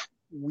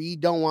 We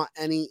don't want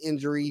any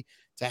injury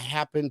to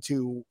happen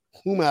to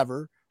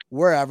whomever,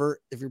 wherever,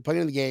 if you're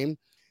playing the game.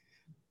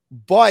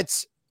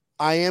 But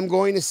I am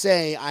going to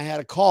say I had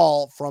a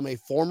call from a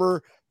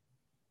former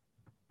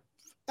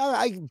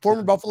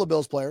Buffalo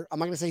Bills player. I'm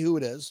not going to say who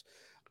it is.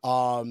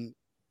 Got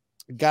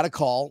a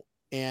call,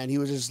 and he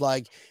was just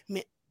like,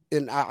 man,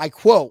 and I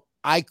quote,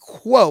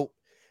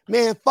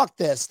 man, fuck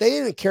this. They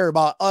didn't care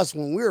about us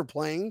when we were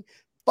playing.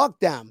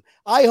 Fuck them.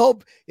 I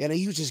hope, and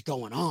he was just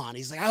going on.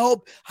 He's like, I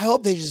hope I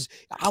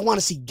want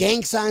to see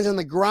gang signs on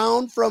the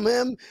ground from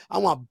him. I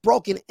want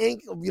broken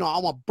ankle, I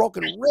want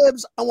broken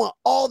ribs. I want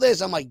all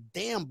this. I'm like,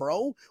 damn,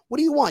 bro, what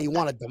do you want? You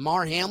want a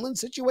DeMar Hamlin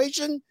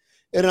situation?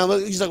 And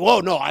he's like,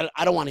 whoa, no, I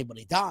don't want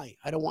anybody to die.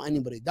 I don't want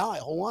anybody to die.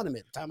 Hold on a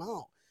minute, time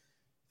out.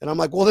 And I'm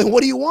like, well, then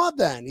what do you want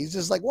then? He's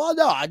just like, well,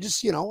 no, I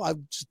just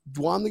want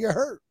him to get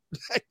hurt.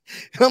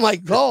 And I'm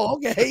like, oh,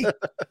 okay.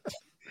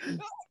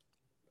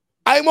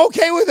 I'm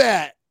okay with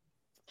that,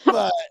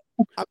 but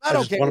I'm not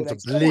okay with that.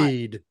 To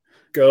bleed.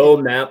 Go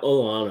Matt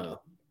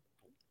Milano.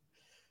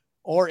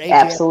 Or AJ.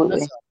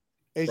 Absolutely.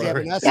 AJ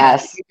Vanessa.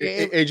 Yes.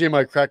 AJ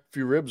might crack a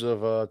few ribs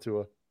of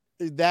Tua.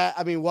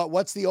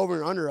 What's the over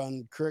and under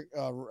on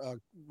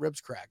ribs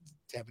cracked?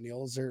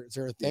 Tapanil, is there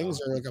a thing?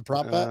 Is there like a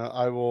prop bet?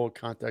 I will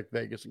contact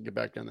Vegas and get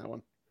back on that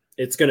one.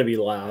 It's going to be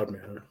loud,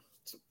 man.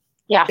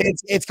 Yeah.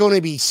 It's going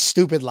to be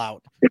stupid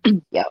loud.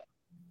 Yep.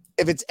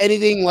 If it's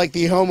anything like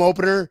the home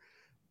opener,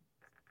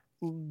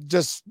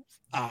 just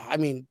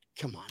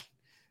come on.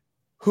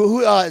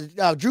 Who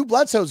Drew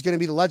Bledsoe is going to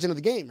be the legend of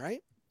the game,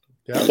 right?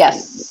 Yeah.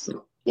 Yes.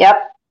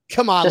 Yep.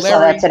 Come on, Just Larry. saw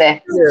that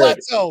today. Drew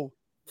Bledsoe.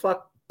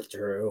 Fuck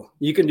Drew.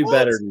 You can do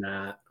better than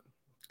that.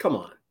 Come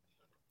on.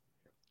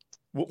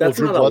 Will That's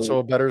Drew not Bledsoe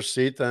a better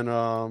seat than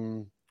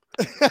Yeah,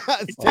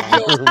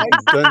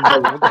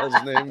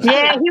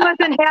 he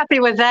wasn't happy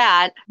with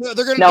that.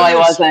 I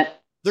wasn't.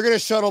 They're gonna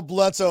shuttle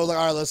Bledsoe. Like,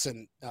 all right,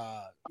 listen,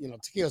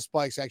 Takeo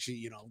Spikes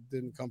actually,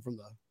 didn't come from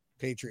the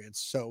Patriots,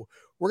 so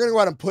we're gonna go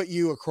out and put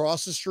you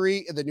across the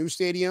street at the new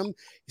stadium. You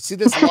see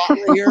this lot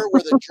right here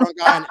where the drunk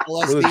guy on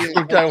LSD where the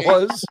drunk guy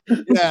was?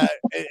 Yeah,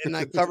 and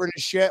I covered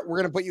his shit. We're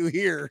gonna put you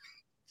here.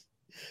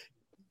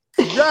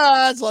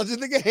 Congrats, let's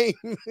in the game.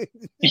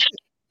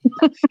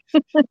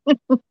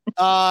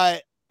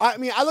 I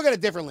look at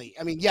it differently.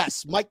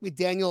 Yes, Mike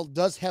McDaniel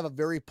does have a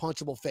very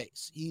punchable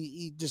face.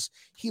 He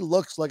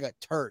looks like a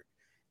turd.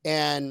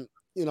 And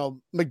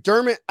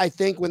McDermott, I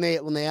think when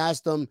they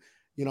asked him,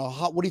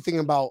 what do you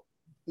think about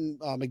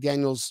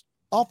McDaniel's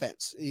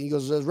offense? He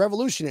goes, it's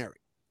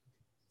revolutionary.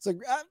 It's like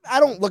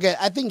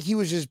I think he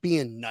was just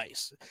being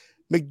nice.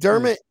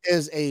 McDermott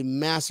is a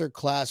master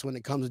class when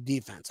it comes to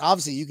defense.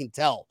 Obviously, you can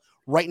tell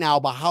right now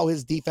about how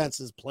his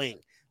defense is playing.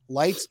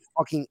 Lights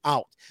fucking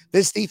out.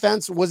 This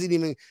defense wasn't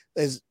even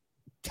as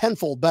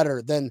tenfold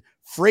better than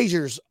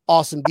Frazier's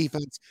awesome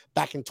defense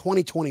back in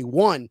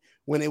 2021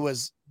 when it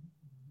was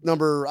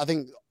number, I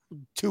think,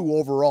 2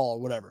 overall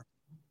or whatever.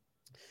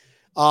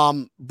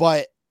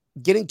 But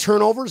getting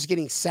turnovers,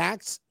 getting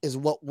sacks is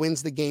what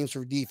wins the games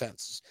for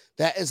defenses.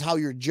 That is how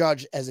you're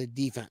judged as a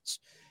defense.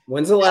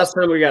 When's the last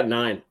time we got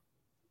 9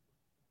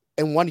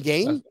 in one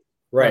game?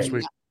 Right.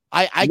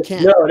 I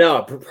can't.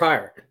 No,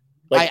 prior.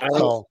 Like I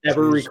don't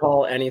ever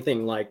recall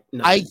anything like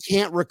 9. I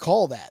can't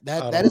recall that.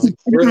 That is.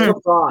 Where's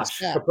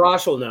Kaprosh?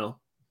 Kaprosh will know.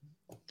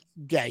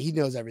 Yeah, he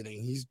knows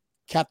everything. He's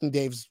Captain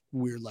Dave's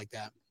weird like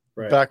that.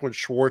 Right. Back when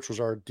Schwartz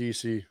was our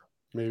DC.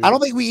 Maybe. I don't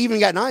think we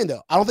even got 9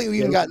 though. I don't think we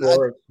even got 9.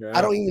 Yeah.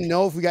 I don't even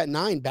know if we got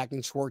 9 back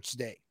in Schwartz's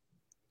day.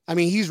 I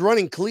mean, he's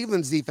running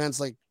Cleveland's defense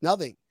like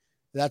nothing.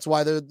 That's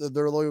why they're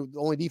the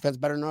only defense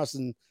better than us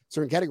in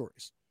certain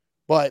categories.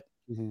 But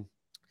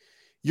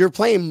you're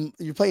playing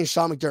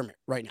Sean McDermott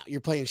right now.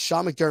 You're playing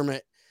Sean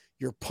McDermott.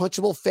 Your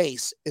punchable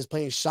face is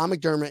playing Sean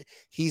McDermott.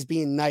 He's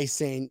being nice,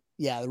 saying,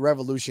 "Yeah, the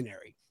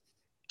revolutionary."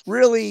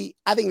 Really,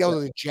 I think that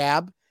was a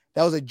jab.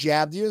 That was a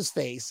jab to his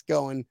face,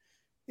 going,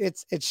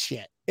 "It's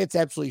shit. It's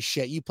absolutely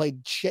shit. You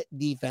played shit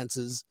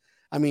defenses."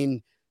 I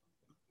mean,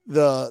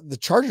 the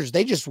Chargers,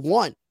 they just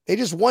won. They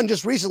just won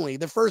just recently,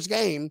 the first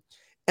game,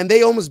 and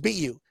they almost beat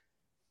you.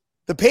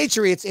 The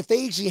Patriots, if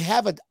they actually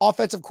have an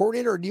offensive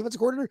coordinator or defensive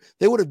coordinator,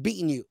 they would have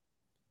beaten you.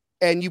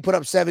 And you put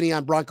up 70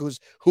 on Broncos,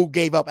 who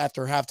gave up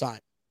after halftime.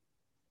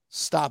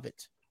 Stop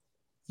it.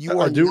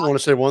 I do want to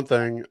say one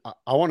thing.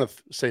 I want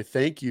to say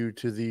thank you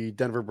to the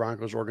Denver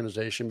Broncos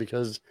organization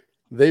because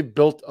they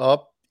built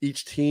up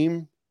each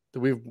team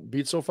that we've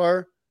beat so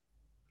far.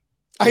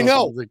 I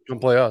know. They come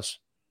play us.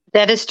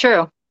 That is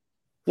true.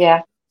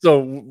 Yeah.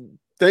 So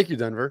thank you,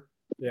 Denver.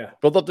 Yeah.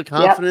 Built up the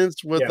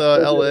confidence with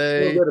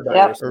LA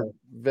or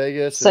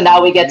Vegas. So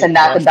now we get to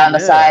knock them down to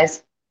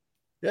size.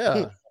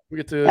 Yeah. We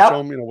get to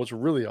show them, what's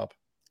really up.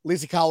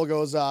 Lisa Cowell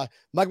goes,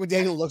 Mike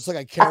McDaniel looks like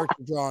a character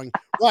drawing.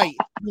 Right.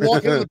 You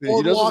walk into the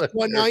boardwalk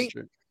one night,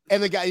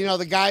 and the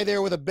guy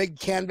there with a big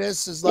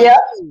canvas is like,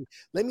 hey,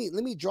 let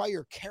me draw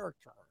your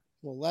character.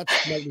 Well,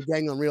 that's Mike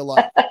McDaniel in real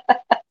life.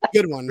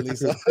 Good one,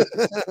 Lisa.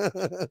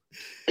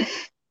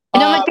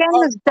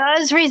 McDaniels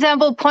does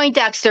resemble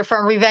Poindexter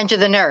from Revenge of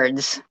the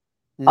Nerds.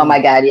 Oh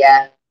my God,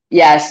 yeah.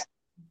 Yes.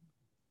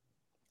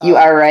 You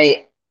are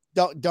right.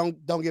 Don't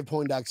give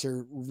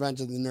Poindexter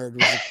Revenge of the Nerd,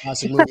 which is a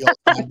classic movie.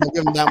 Don't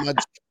give him that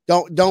much.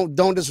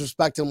 Don't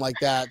disrespect him like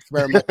that.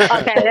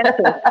 Okay.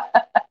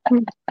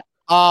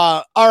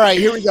 All right,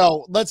 here we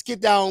go. Let's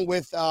get down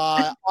with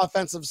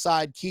offensive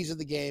side keys of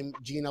the game.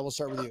 Gina, we'll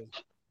start with you.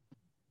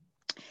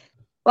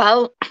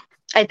 Well,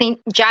 I think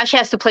Josh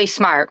has to play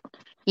smart.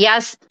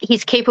 Yes,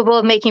 he's capable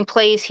of making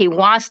plays. He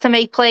wants to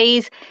make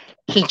plays.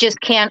 He just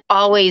can't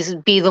always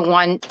be the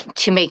one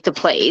to make the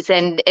plays.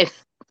 And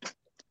if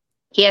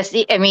he has,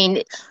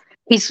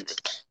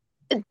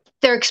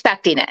 they're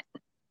expecting it.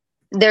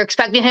 They're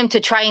expecting him to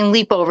try and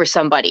leap over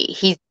somebody.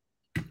 He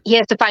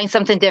has to find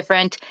something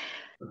different.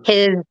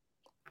 His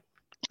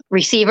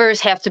receivers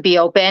have to be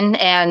open.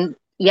 And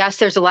yes,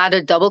 there's a lot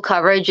of double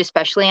coverage,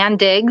 especially on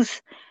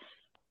Diggs.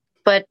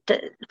 But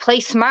play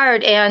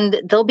smart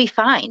and they'll be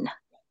fine.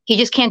 He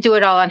just can't do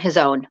it all on his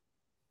own.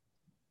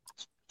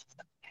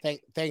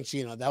 Thanks,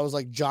 Gina. That was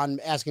like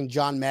asking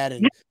John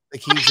Madden the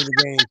keys to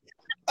the game.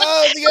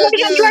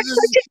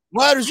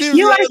 Wide receivers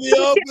you are are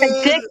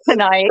the dick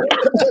tonight.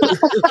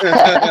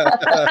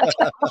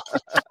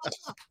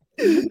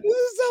 This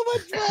is so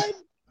much fun.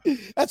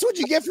 That's what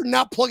you get for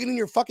not plugging in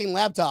your fucking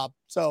laptop.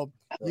 So,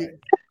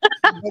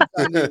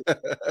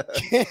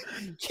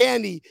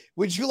 Candy,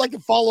 would you like to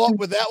follow up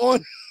with that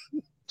one?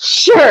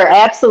 Sure,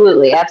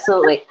 absolutely. I'll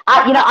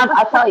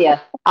tell you,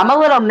 I'm a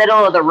little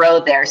middle of the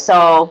road there.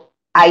 So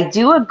I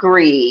do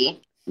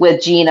agree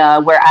with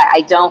Gina, where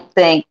I don't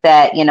think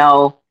that,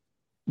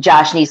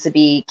 Josh needs to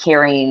be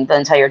carrying the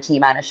entire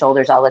team on his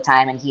shoulders all the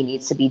time, and he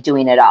needs to be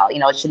doing it all.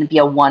 It shouldn't be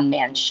a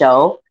one-man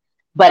show.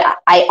 But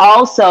I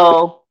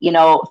also,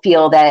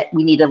 feel that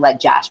we need to let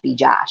Josh be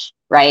Josh,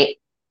 right?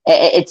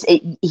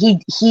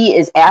 He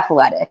is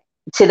athletic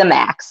to the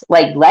max.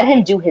 Like, let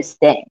him do his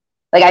thing.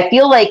 Like, I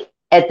feel like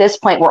at this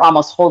point we're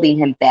almost holding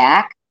him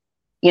back,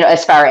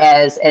 as far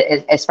as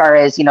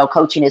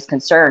coaching is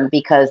concerned,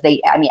 because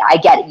I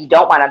get it. You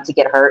don't want him to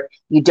get hurt.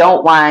 You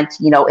don't want,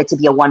 it to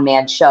be a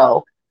one-man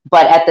show.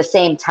 But at the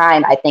same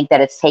time, I think that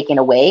it's taken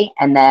away,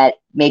 and that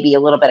maybe a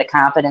little bit of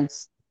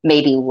confidence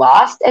may be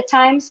lost at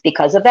times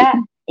because of that.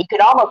 You could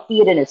almost see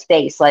it in his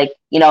face. Like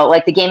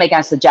the game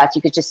against the Jets,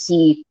 you could just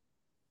see,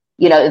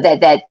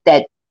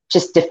 that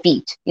just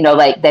defeat,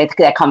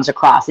 that comes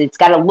across. It's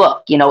got to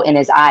look, in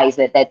his eyes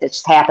that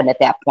just happened at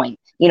that point,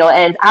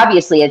 and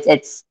obviously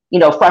it's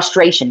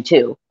frustration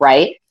too,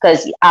 right?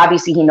 Because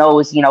obviously he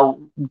knows,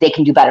 they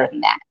can do better than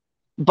that.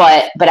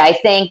 But I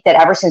think that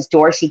ever since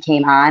Dorsey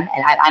came on,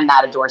 and I'm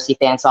not a Dorsey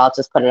fan, so I'll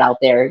just put it out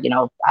there,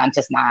 I'm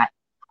just not.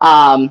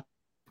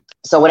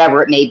 So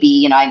whatever it may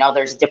be, I know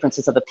there's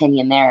differences of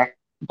opinion there,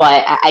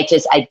 but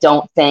I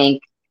don't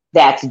think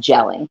that's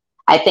gelling.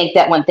 I think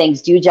that when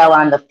things do gel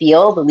on the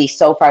field, at least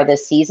so far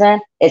this season,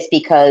 it's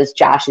because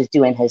Josh is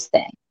doing his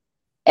thing.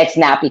 It's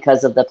not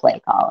because of the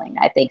play calling.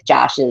 I think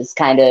Josh is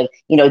kind of,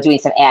 doing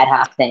some ad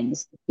hoc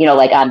things,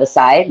 like on the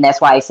side. And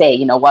that's why I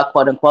say,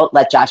 quote unquote,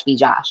 let Josh be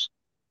Josh.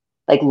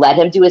 Like, let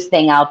him do his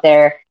thing out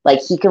there.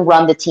 Like, he can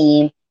run the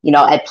team, and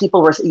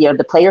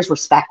the players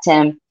respect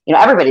him.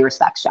 Everybody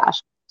respects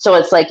Josh. So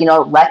it's like,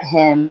 let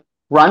him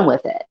run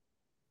with it.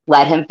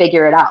 Let him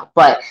figure it out.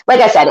 But like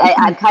I said,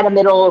 I'm kind of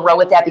middle row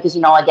with that because,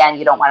 again,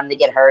 you don't want him to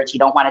get hurt. You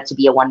don't want it to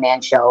be a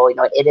one-man show.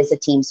 It is a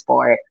team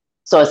sport.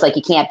 So it's like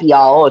you can't be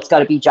all, it's got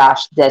to be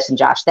Josh this and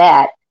Josh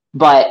that.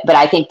 But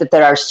I think that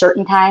there are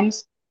certain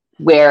times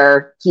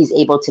where he's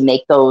able to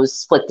make those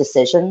split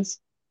decisions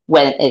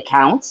when it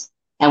counts.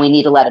 And we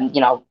need to let him,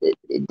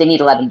 they need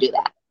to let him do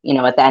that,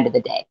 at the end of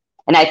the day.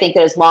 And I think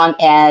that as long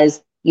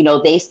as,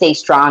 they stay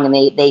strong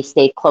and they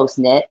stay close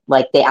knit,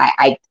 like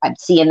I'm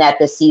seeing that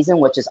this season,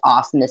 which is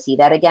awesome to see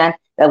that again.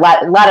 A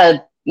lot of,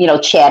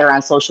 chatter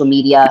on social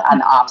media on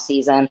the off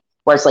season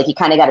where it's like, you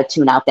kind of got to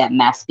tune out that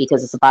mess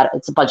because it's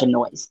a bunch of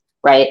noise.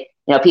 Right.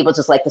 People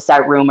just like to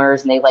start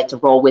rumors and they like to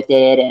roll with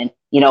it. And,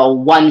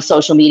 one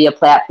social media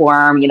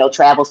platform,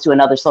 travels to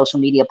another social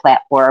media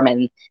platform.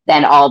 And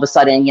then all of a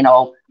sudden,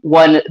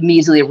 one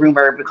measly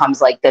rumor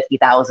becomes like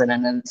 50,000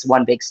 and then it's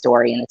one big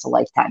story and it's a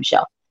Lifetime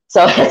show.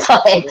 So it's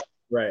like.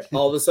 Right.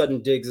 All of a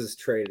sudden Diggs is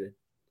traded.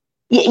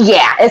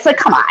 Yeah. It's like,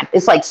 come on.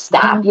 It's like,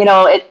 stop, people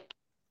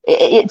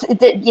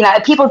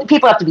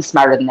have to be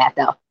smarter than that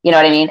though. You know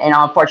what I mean? And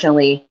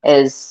unfortunately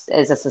as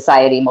a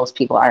society, most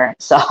people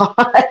aren't. So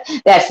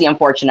that's the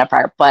unfortunate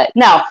part, but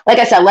no, like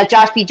I said, let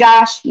Josh be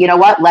Josh. You know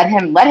what? Let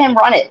him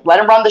run it. Let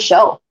him run the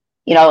show.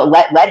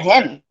 Let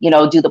him,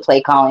 do the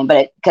play calling,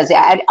 but because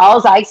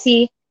all I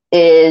see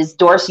is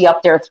Dorsey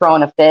up there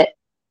throwing a fit,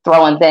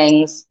 throwing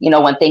things,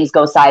 when things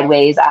go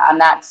sideways. I'm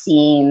not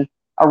seeing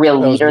a real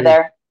leader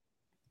there.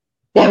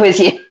 That was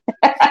you.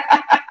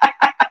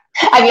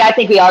 I mean, I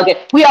think we all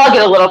get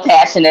a little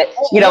passionate,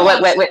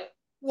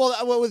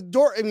 with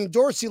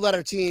Dorsey led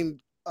our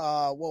team.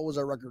 What was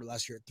our record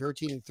last year?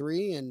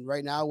 13-3, and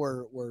right now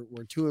we're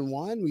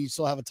 2-1. We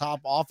still have a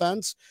top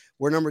offense.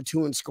 We're number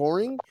 2 in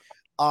scoring.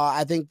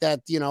 I think that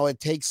it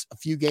takes a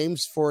few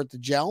games for it to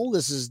gel.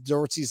 This is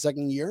Dorsey's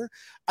second year.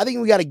 I think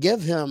we got to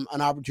give him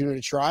an opportunity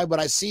to try. But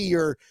I see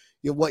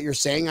what you're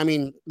saying. I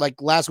mean,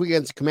 like last week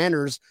against the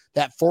Commanders,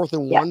 that 4th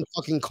and 1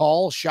 fucking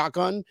call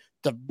shotgun.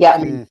 I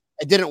mean,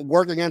 it didn't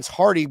work against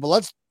Hardy, but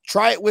let's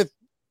try it with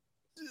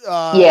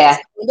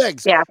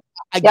Diggs. Yeah.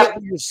 I get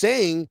what you're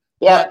saying.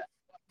 Yeah.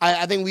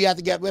 I think we have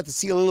to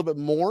see a little bit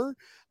more.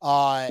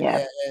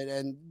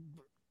 And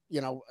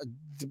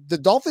the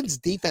Dolphins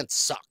defense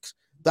sucks.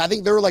 I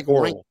think they're like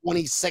ranked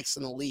 26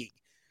 in the league.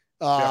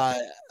 Or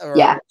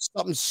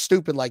something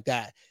stupid like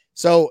that.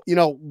 So,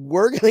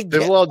 we're going to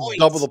get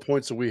double the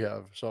points that we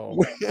have. So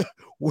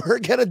you're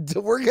going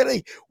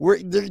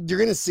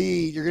to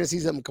see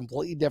something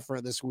completely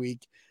different this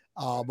week.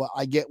 But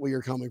I get where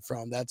you're coming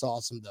from. That's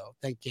awesome though.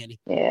 Thank you, Candy.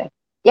 Yeah.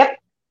 Yep.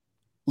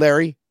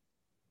 Larry.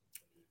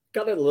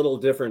 Got a little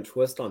different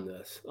twist on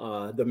this.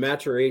 The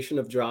maturation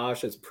of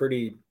Josh is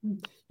pretty,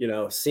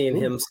 seeing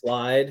him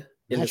slide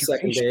in the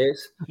second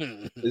base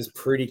is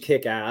pretty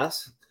kick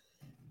ass.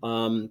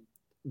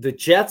 The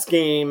Jets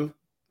game,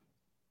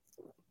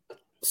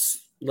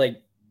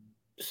 like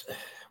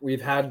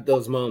we've had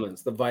those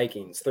moments, the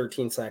Vikings,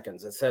 13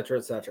 seconds, et cetera,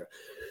 et cetera.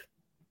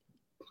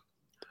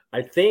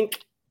 I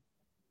think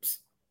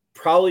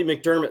probably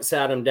McDermott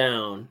sat him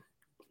down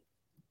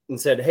and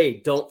said, hey,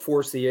 don't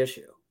force the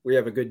issue. We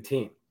have a good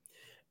team.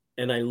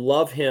 And I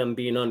love him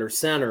being under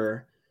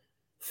center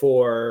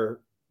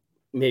for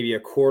maybe a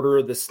quarter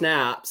of the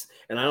snaps.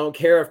 And I don't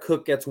care if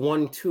Cook gets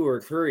 1, 2, or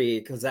 3,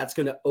 because that's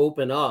going to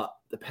open up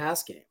the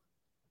pass game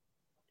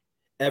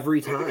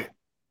every time.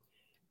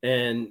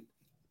 And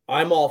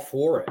I'm all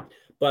for it.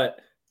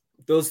 But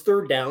those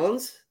third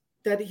downs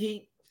that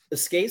he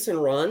escapes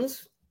and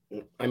runs,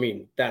 I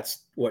mean,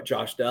 that's what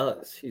Josh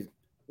does. He's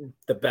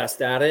the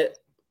best at it.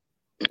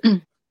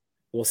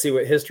 We'll see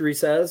what history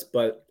says,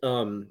 but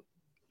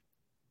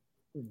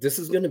this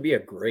is going to be a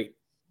great,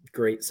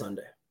 great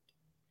Sunday.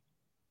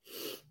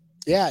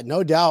 Yeah,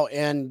 no doubt.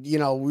 And,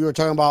 we were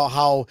talking about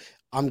how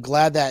I'm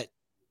glad that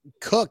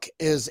Cook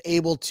is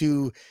able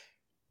to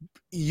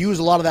use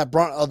a lot of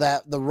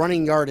the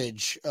running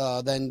yardage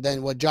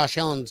than what Josh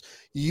Allen's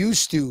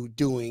used to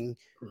doing.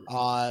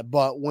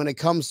 But when it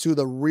comes to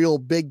the real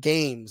big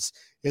games,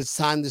 it's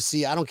time to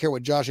see. I don't care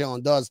what Josh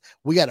Allen does.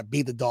 We got to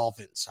beat the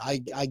Dolphins. I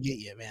get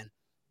you, man.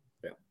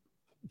 Yeah.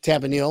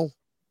 Tampa Neal.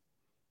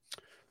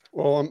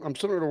 Well, I'm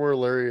similar to where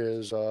Larry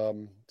is.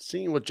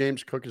 Seeing what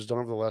James Cook has done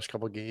over the last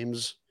couple of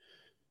games,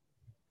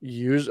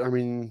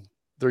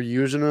 they're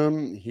using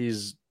him.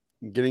 He's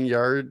getting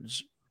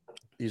yards.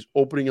 He's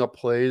opening up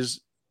plays.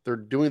 They're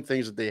doing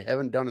things that they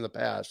haven't done in the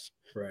past.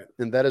 Right.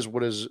 And that is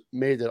what has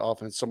made that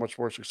offense so much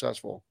more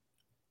successful.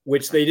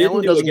 Which they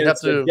didn't do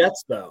against the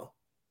Jets, though.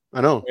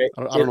 I know. Right?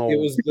 I don't know.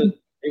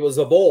 It was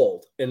of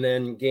old. And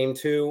then game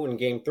 2 and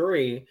game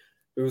 3,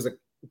 it was a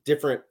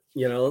different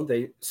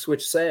they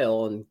switch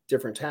sail and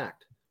different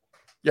tact.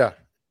 Yeah.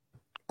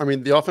 I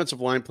mean, the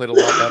offensive line played a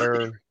lot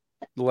better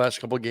the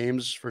last couple of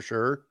games for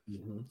sure.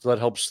 So that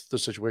helps the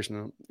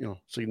situation,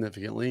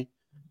 significantly.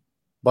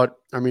 But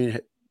I mean,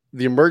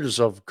 the emergence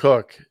of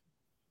Cook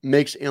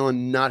makes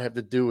Allen not have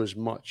to do as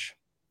much.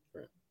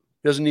 He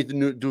doesn't need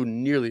to do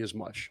nearly as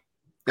much.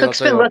 Cook's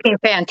been looking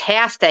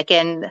fantastic,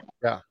 and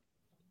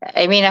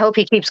I mean, I hope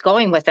he keeps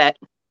going with it.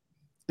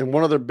 And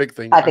one other big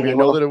thing, I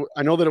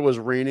know that it was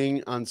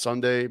raining on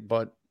Sunday,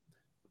 but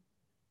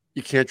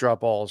you can't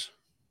drop balls.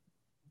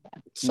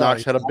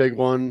 Knox had a big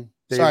one.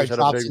 Davis had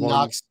a big one.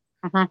 Knox.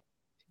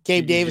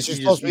 Gabe Davis, you're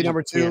supposed to be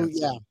number 2.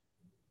 Yeah.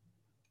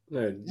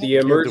 The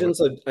emergence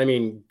of,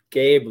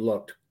 Gabe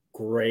looked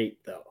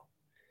great though.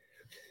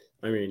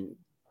 I mean,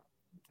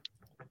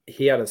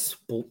 he had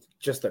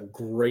just a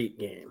great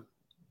game.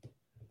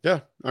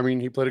 Yeah, I mean,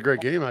 he played a great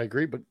game. I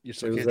agree, but you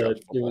still can't drop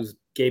the It was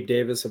Gabe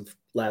Davis of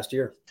last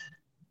year.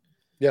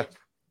 Yeah.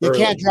 You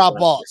can't drop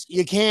balls.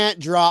 You can't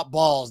drop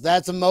balls.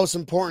 That's the most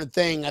important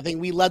thing. I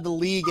think we led the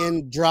league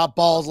in drop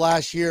balls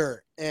last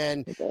year,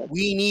 and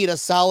we need a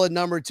solid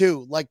number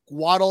 2, like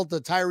Waddle to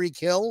Tyreek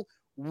Hill.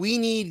 We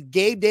need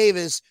Gabe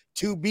Davis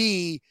to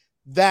be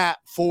that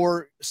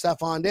for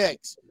Stephon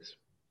Diggs.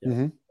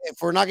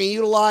 If we're not going to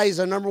utilize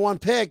our number 1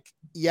 pick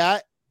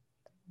yet,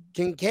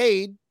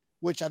 Kincaid,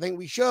 which I think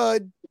we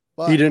should,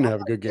 but he didn't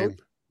have a good game.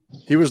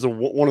 He was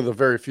one of the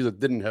very few that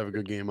didn't have a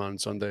good game on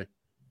Sunday.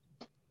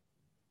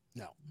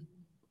 No.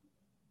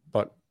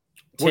 But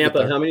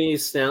Tampa, how many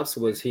snaps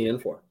was he in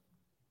for?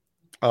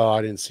 Oh,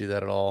 I didn't see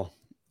that at all.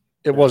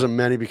 It wasn't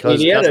many because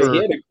he had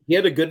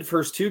a good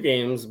first 2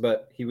 games,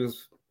 but he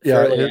was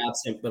fairly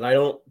absent. But I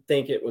don't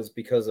think it was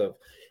because of.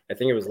 I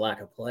think it was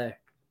lack of play.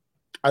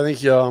 I think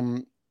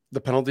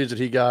the penalties that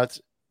he got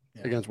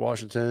against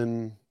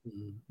Washington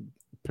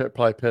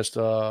probably pissed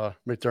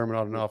McDermott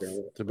out enough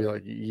to be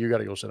like, you got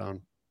to go sit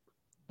down.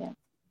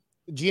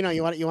 Gina,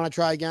 you want to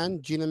try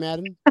again, Gina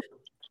Madden?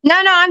 No,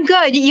 I'm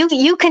good.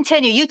 You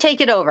continue. You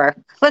take it over.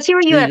 Let's hear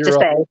what you have to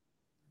say.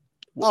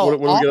 What do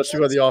we got to see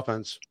about the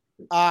offense?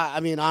 I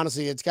mean,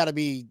 honestly, it's got to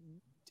be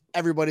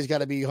everybody's got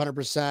to be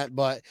 100%,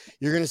 but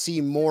you're going to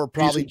see more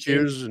probably.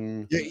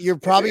 You're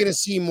probably going to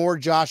see more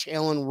Josh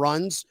Allen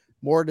runs,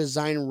 more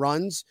design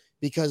runs,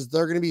 because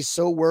they're going to be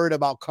so worried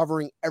about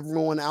covering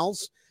everyone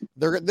else.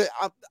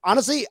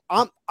 Honestly,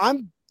 I'm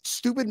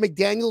stupid.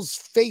 McDaniel's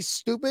face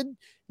stupid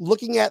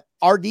looking at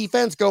our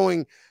defense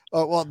going,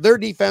 their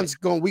defense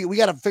going, we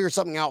got to figure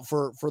something out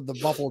for the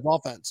Buffalo's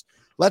offense.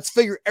 Let's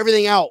figure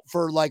everything out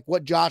for like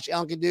what Josh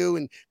Allen can do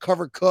and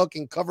cover Cook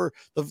and cover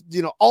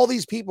all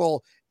these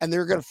people. And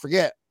they're going to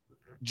forget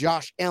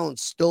Josh Allen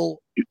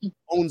still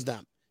owns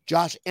them.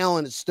 Josh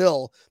Allen is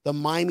still the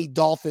Miami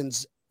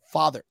Dolphins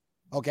father.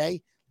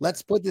 Okay.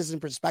 Let's put this in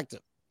perspective.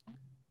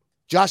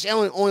 Josh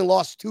Allen only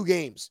lost 2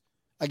 games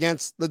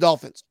against the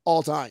Dolphins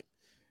all time.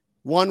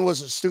 One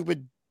was a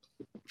stupid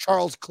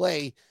Charles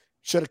Clay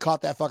should have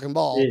caught that fucking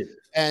ball. Yeah.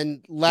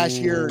 And last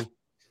year,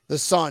 the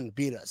Sun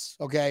beat us.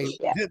 Okay.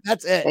 Yeah.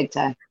 That's it. Big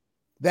time.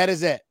 That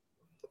is it.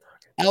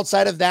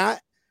 Outside of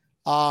that,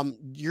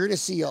 you're going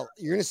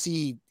to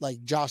see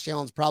like Josh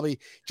Allen's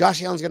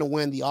going to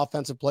win the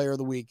offensive player of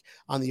the week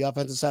on the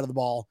offensive side of the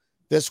ball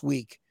this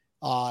week.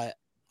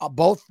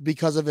 Both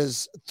because of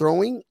his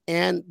throwing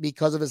and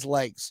because of his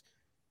legs.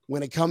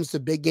 When it comes to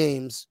big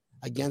games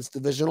against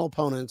divisional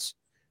opponents,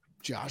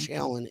 Josh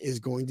Allen is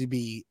going to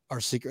be our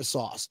secret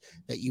sauce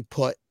that you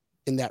put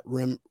in that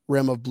rim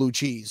of blue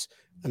cheese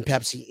and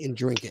Pepsi and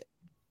drink it.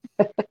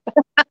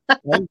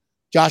 Right?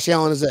 Josh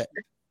Allen is it.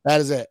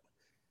 That is it.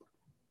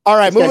 All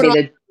right, moving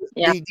on.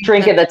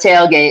 Drink at the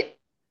tailgate.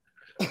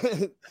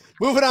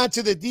 Moving on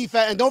to the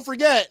defense, and don't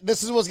forget,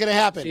 this is what's going to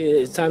happen. Yeah,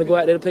 it's time to go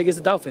out there to play against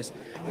the Dolphins.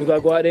 We got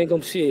to go out there and go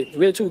really true.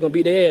 We're going to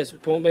beat their ass.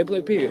 Point blank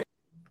play, period.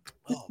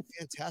 Oh,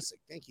 fantastic.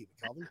 Thank you,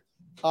 Calvin.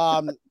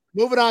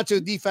 Moving on to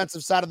the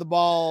defensive side of the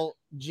ball,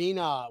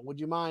 Gina, would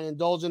you mind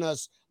indulging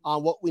us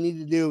on what we need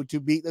to do to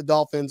beat the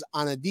Dolphins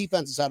on the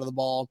defensive side of the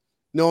ball,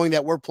 knowing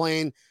that we're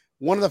playing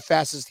one of the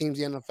fastest teams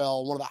in the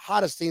NFL, one of the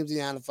hottest teams in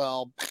the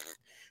NFL,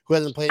 who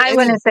hasn't played. I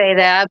wouldn't say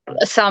that.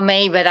 Some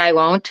may, but I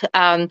won't.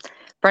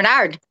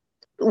 Bernard,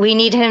 we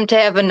need him to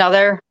have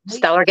another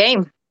stellar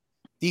game.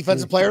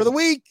 Defensive player of the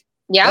week.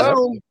 Yep.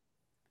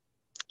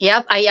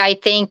 Yep. I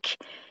think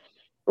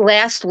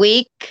last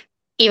week,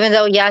 even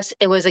though, yes,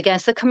 it was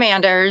against the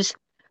Commanders,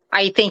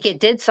 I think it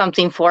did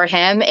something for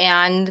him,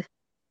 and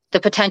the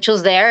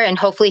potential's there, and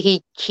hopefully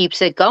he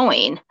keeps it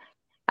going.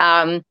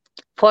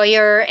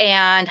 Poyer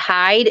and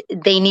Hyde,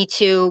 they need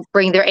to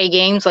bring their A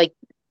games like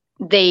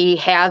they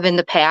have in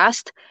the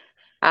past.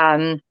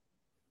 AJ,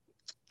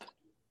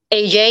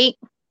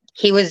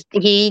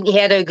 he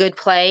had a good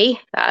play.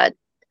 I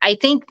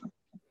think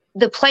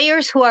the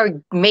players who are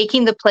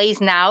making the plays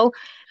now,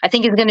 I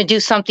think is going to do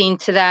something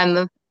to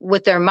them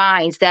with their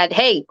minds that,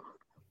 hey,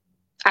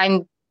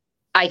 I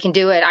can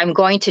do it. I'm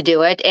going to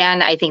do it.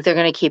 And I think they're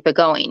going to keep it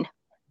going.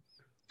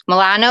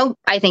 Milano,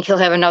 I think he'll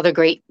have another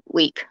great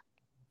week.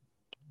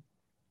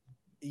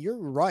 You're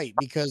right,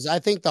 because I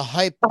think the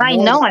hype. But I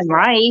know I'm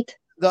right.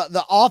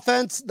 The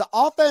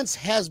offense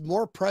has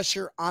more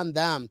pressure on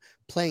them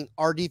playing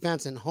our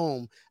defense at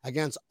home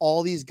against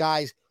all these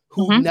guys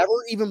who never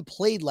even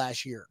played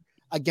last year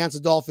against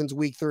the Dolphins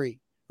week 3.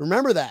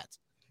 Remember that.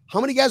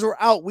 How many guys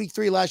were out week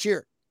 3 last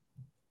year?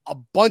 A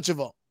bunch of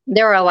them.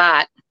 There were a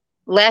lot.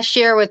 Last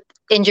year with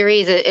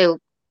injuries, it was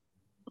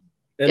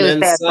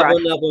then bad for us.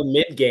 7 of them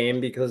mid-game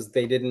because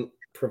they didn't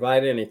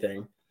provide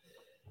anything.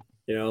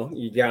 You know,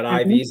 you got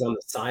IVs on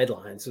the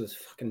sidelines. It was a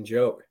fucking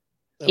joke.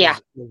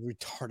 That was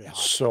retarded hot.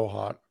 So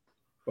hot.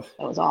 That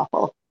was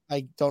awful.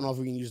 I don't know if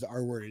we can use the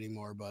R word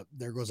anymore, but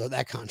there goes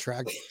that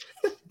contract.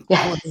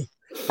 Yeah.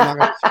 We're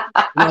not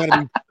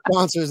gonna be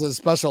sponsors of the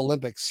Special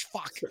Olympics.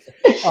 Fuck.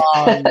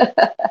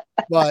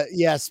 But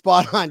yeah,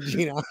 spot on,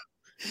 Gina.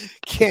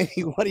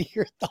 Candy, what are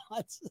your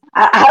thoughts?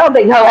 I don't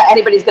think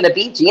anybody's going to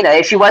beat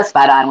Gina. She was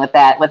spot on with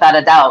that, without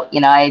a doubt.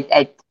 You know,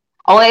 I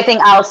only thing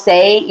I'll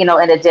say, you know,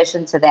 in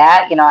addition to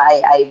that, you know,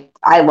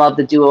 I love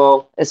the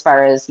duel as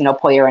far as, you know,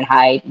 Poyer and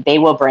Hyde. They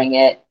will bring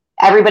it.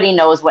 Everybody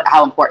knows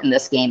how important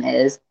this game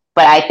is.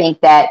 But I think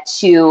that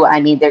too,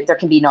 I mean, there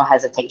can be no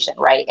hesitation,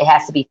 right? It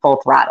has to be full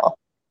throttle.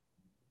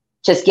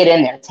 Just get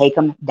in there, take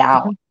them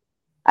down.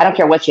 I don't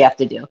care what you have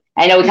to do.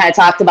 I know we kind of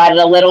talked about it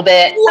a little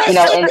bit, you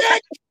know.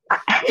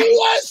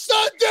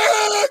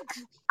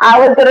 I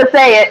was going to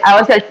say it. I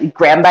was going to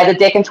grab him by the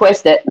dick and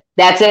twist it.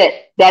 That's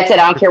it. I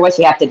don't care what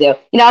you have to do.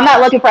 You know, I'm not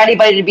looking for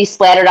anybody to be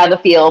splattered on the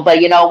field,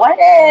 but you know what?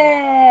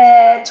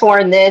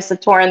 Torn this, a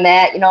torn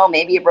that, you know,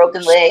 maybe a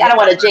broken leg. I don't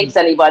want to jinx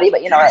anybody,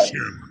 but you know,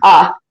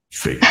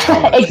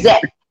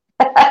 exactly.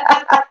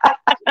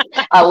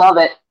 I love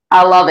it.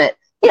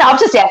 You know, I'm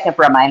just asking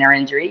for a minor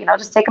injury. You know,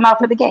 just take him out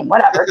for the game.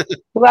 Whatever.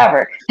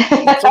 Whoever.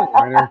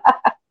 We'll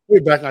be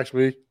back next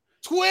week.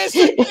 Twist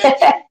it,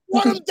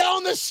 run him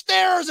down the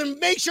stairs and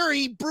make sure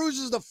he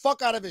bruises the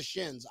fuck out of his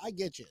shins. I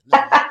get you. No.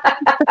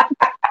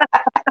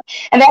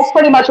 And that's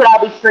pretty much what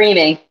I'll be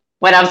screaming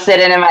when I'm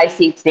sitting in my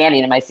seat,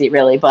 standing in my seat,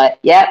 really. But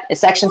yeah,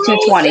 it's section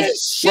 220.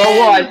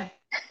 Row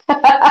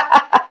 1.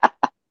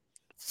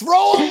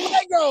 Throw a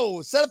Lego.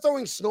 Instead of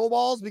throwing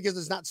snowballs because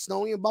it's not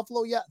snowing in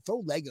Buffalo yet,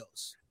 throw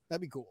Legos.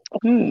 That'd be cool.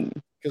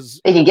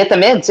 Because you can get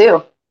them in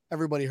too.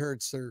 Everybody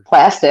hurts their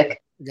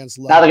plastic against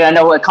Lego. Now they're gonna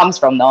know where it comes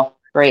from, though.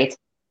 Great.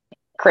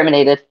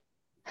 Incriminated.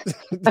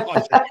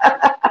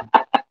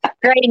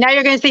 Great. Now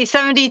you're going to see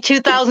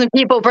 72,000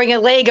 people bring a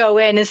Lego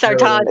in and start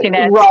talking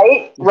it.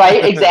 Right.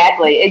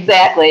 Exactly.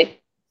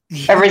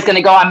 Everybody's going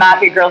to go on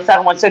Mafia Girl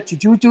 716.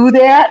 Did you do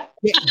that?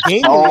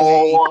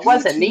 No, it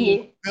wasn't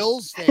me.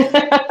 Bills fan.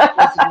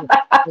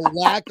 The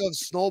lack of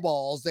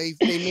snowballs. They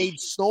made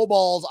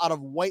snowballs out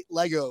of white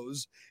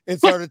Legos and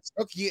started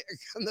chucking it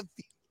on the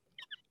field.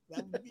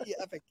 That would be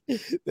epic.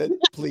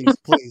 Please.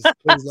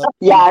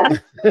 Yeah.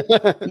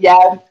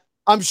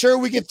 I'm sure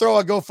we could throw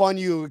a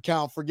GoFundMe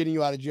account for getting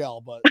you out of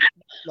jail, but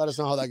let us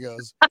know how that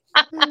goes.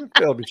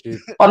 That'll be cheap.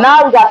 Well,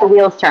 now we got the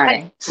wheels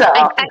turning. So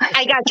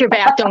I got your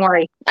back. Don't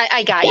worry.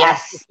 I got you.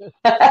 Yes.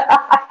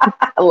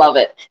 I love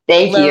it.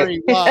 Thank Larry,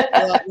 you. what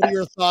are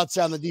your thoughts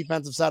on the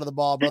defensive side of the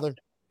ball, brother?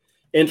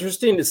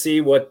 Interesting to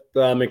see what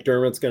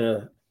McDermott's going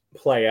to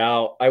play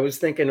out. I was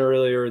thinking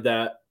earlier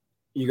that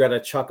you got to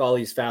chuck all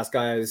these fast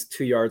guys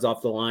 2 yards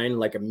off the line,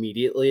 like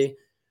immediately,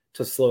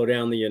 to slow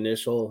down the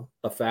initial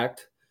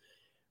effect.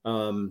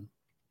 They're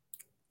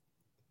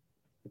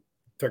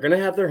going to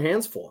have their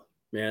hands full,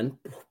 man.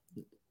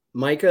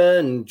 Micah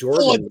and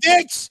Jordan. Oh,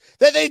 dicks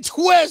that they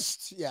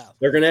twist. Yeah.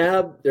 They're going to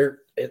have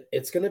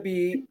it's going to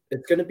be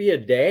a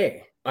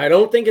day. I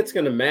don't think it's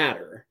going to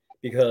matter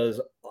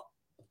because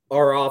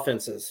our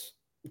offense is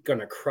going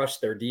to crush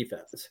their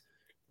defense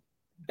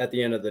at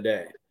the end of the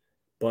day.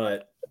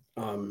 But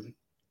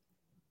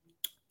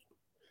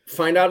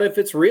find out if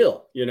it's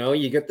real. You know,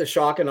 you get the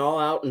shock and all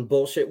out and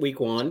bullshit week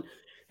 1,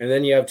 and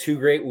then you have 2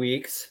 great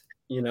weeks,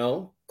 you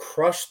know,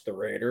 crush the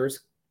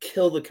Raiders,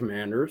 kill the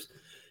Commanders,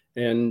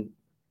 and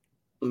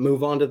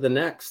move on to the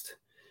next.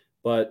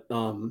 But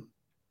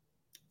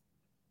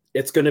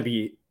it's going to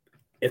be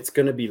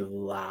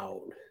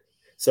loud.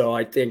 So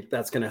I think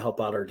that's going to help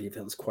out our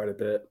defense quite a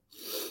bit.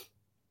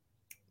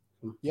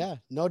 Yeah,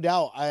 no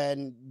doubt.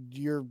 And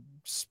you're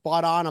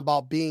spot on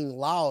about being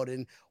loud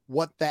and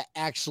what that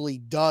actually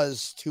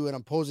does to an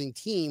opposing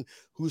team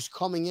who's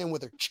coming in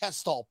with their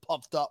chest all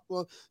puffed up.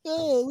 Well,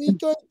 we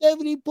scored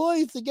 70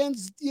 points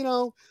against, you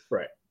know,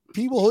 right,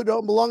 people who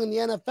don't belong in the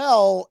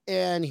NFL.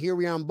 And here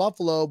we are in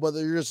Buffalo, but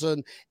they're just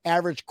an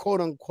average,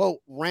 quote unquote,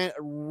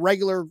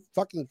 regular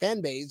fucking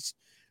fan base.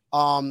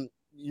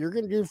 You're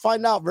going to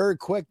find out very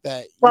quick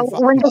that. Well,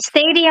 when the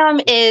stadium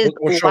is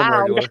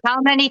loud,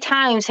 how many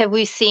times have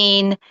we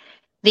seen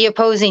the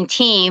opposing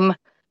team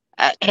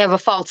have a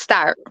false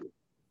start?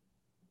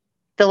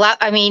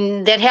 I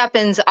mean, that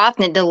happens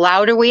often. The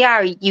louder we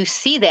are, you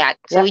see that.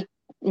 So we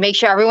make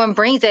sure everyone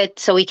brings it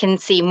so we can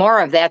see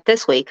more of that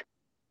this week.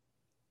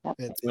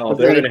 No,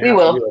 they're going to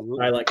have to do a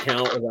pilot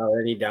count without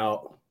any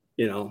doubt.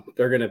 You know,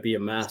 they're going to be a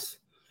mess.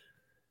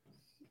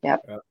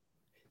 Yep.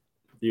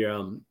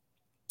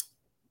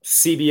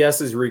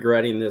 CBS is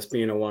regretting this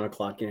being a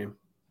 1:00 game.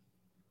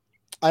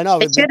 I know.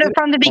 It should have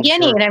from the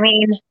beginning. I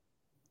mean,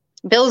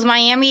 Bills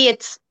Miami,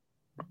 it's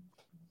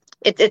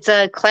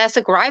a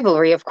classic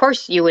rivalry. Of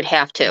course you would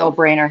have to. No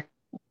brainer.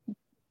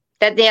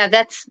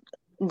 That's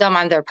dumb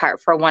on their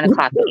part for a 1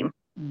 o'clock game.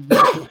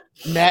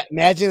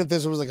 Imagine if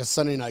this was like a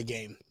Sunday night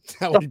game.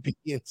 That would be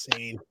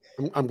insane.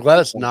 I'm glad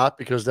it's not,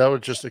 because that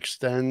would just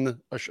extend an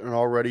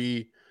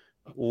already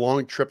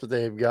long trip that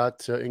they've got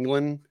to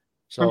England.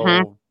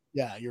 So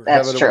yeah, you're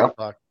right. That's true.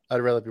 I'd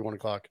rather it be 1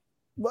 o'clock.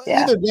 But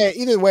either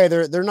way,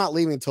 they're not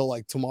leaving until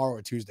like tomorrow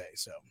or Tuesday.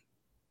 So,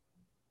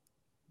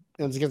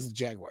 and it's against the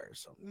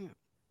Jaguars. So, yeah.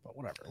 But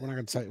whatever. We're not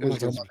going to talk about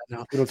that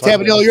now.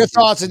 Tampa, your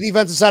thoughts on the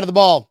defensive side of the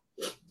ball?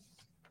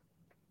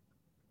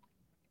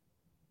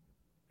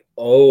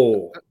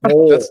 Oh,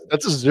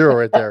 that's a 0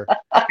 right there.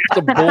 It's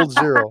a bold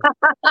 0.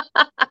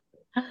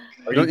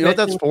 You know what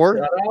that's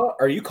for?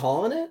 Are you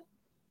calling it?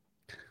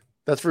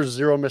 That's for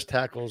 0 missed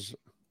tackles.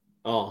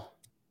 Oh.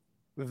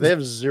 If they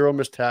have 0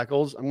 missed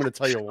tackles, I'm going to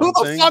tell you one Who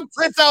the thing. fuck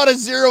prints out a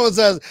 0 and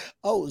says,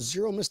 "Oh,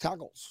 0 missed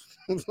tackles"?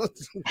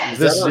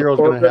 This 0 is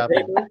going to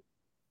happen.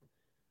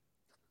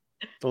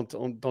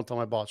 Don't tell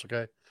my boss,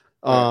 okay?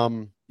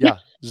 Yeah,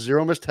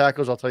 0 missed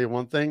tackles. I'll tell you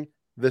one thing.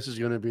 This is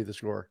going to be the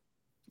score.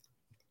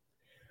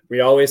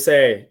 We always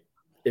say,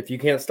 if you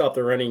can't stop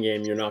the running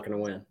game, you're not going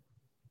to win.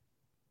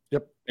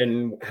 Yep.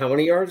 And how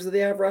many yards did they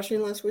have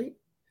rushing last week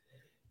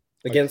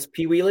against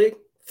Pee Wee League?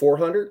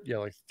 400? Yeah,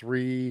 like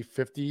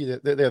 350.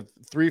 They have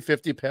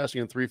 350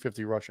 passing and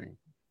 350 rushing.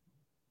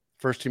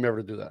 First team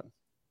ever to do that.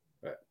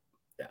 Right.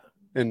 Yeah.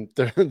 And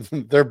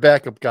their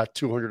backup got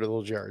 200 of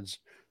those yards.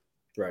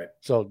 Right.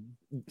 So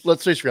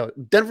let's face reality.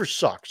 Denver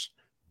sucks.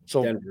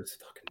 So Denver's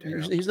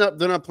fucking terrible.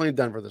 They're not playing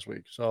Denver this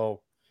week.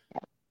 So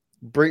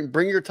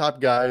bring your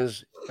top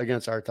guys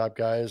against our top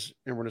guys,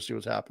 and we're gonna see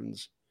what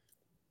happens.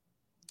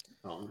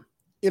 John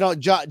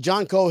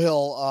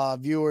Cohill,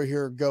 viewer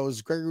here,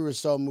 goes, Gregory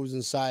Rousseau moves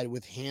inside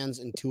with hands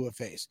into a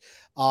face.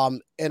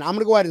 And I'm going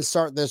to go ahead and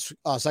start this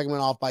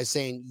segment off by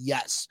saying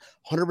yes,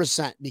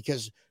 100%,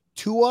 because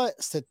Tua,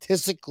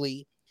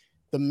 statistically,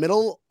 the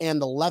middle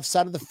and the left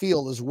side of the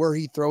field is where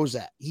he throws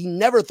at. He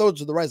never throws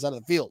to the right side of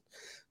the field.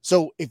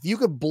 So if you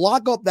could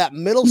block up that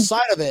middle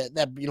side of it,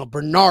 that,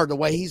 Bernard, the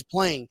way he's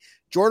playing,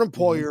 Jordan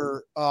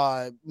Poyer,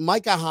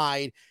 Micah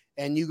Hyde,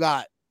 and you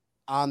got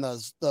on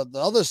the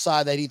other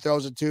side that he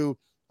throws it to,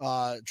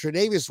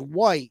 Tre'Davious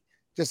White,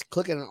 just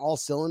clicking on all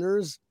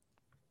cylinders.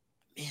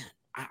 Man,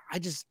 I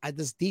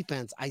this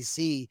defense, I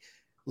see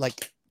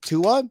like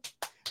Tua.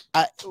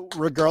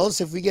 Regardless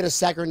if we get a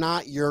sack or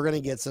not, you're going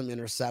to get some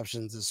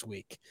interceptions this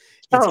week.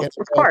 Of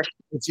course.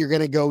 You're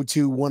going to go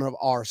to one of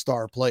our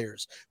star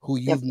players who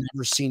you've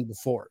never seen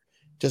before.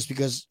 Just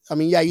because,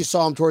 you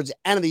saw him towards the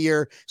end of the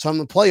year, saw him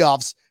in the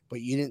playoffs,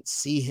 but you didn't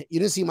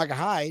see Micah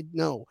Hyde.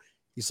 No,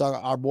 you saw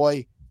our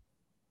boy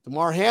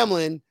DeMar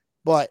Hamlin,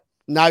 but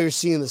now you're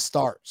seeing the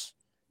stars.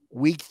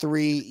 Week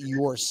 3,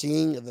 you are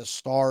seeing the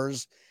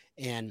stars,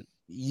 and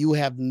you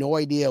have no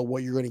idea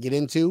what you're going to get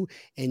into,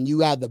 and you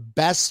have the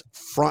best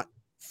front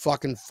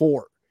fucking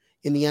 4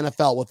 in the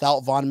NFL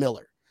without Von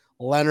Miller,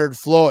 Leonard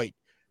Floyd,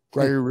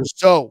 Gregory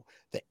Rousseau,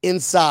 the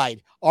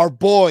inside, our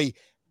boy,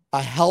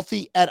 a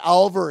healthy Ed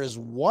Oliver is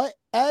what,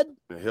 Ed?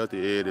 A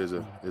healthy Ed is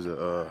a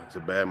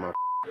bad motherfucker.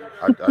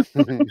 I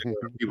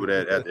people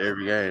that after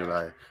every game,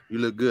 like, you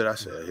look good. I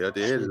said,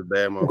 healthy Ed is a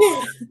bad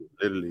motherfucker.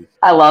 Literally.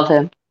 I love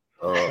him.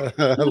 I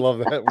love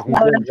that.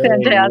 That's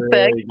fantastic.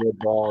 Really good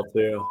ball,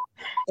 too.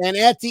 And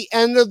at the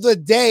end of the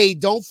day,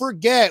 don't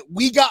forget,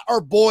 we got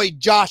our boy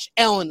Josh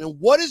Allen. And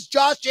what is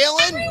Josh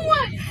Allen?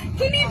 Everyone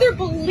can either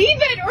believe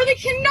it or they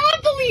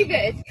cannot believe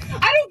it.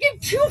 I don't give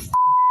two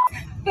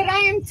but I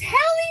am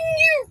telling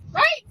you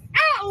right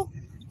now,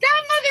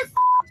 that mother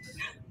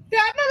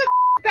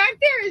back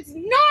there is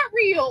not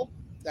real.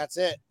 That's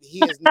it. He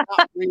is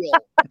not real.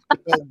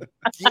 So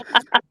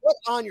put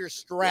on your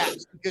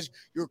straps, because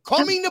you're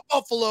coming to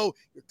Buffalo.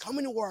 You're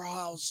coming to our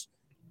house.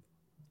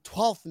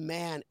 12th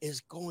man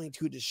is going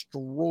to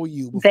destroy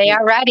you. They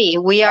are ready.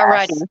 We are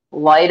ready.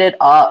 Light it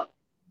up.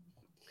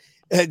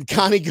 And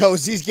Connie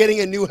goes, he's getting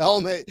a new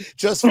helmet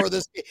just for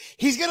this.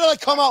 He's going to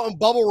come out in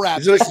bubble wrap.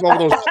 He's going to come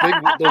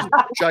out those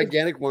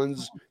gigantic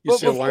ones you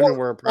see a lineman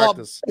wear in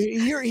practice.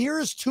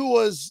 Here's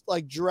Tua's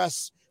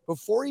dress.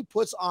 Before he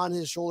puts on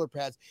his shoulder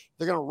pads,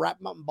 they're going to wrap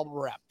him up in bubble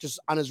wrap just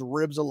on his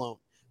ribs alone.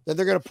 Then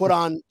they're going to put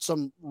on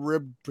some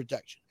rib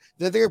protection.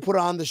 Then they're going to put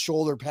on the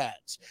shoulder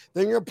pads.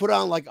 Then you're going to put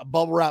on a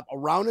bubble wrap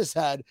around his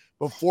head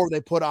before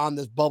they put on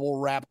this bubble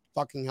wrap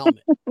fucking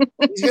helmet.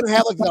 He's going to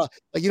have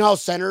how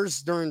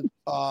centers during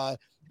the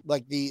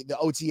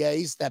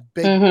OTAs, that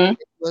big helmet.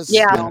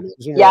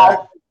 Yeah.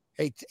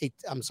 Hey,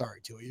 I'm sorry,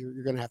 Tua.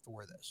 You're going to have to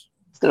wear this.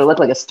 It's going to look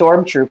like a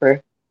stormtrooper.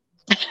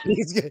 He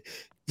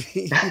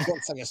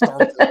looks like a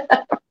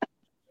stormtrooper.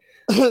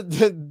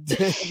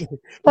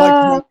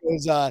 Mike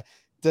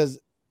goes,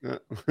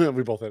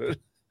 we both had it.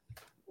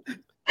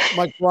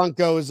 Mike Brunk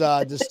goes,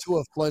 does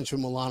Tua flinch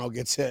when Milano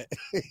gets hit?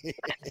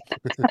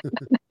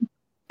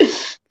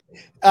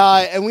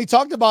 And we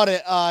talked about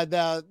it.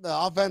 The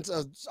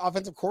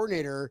offensive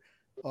coordinator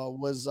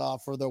was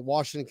for the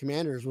Washington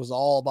Commanders was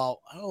all about,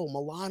 oh,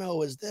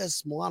 Milano is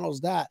this,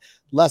 Milano's that.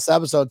 Last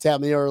episode,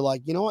 Tam, they were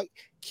like, you know what?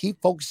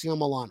 Keep focusing on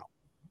Milano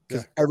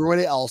because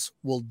everybody else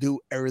will do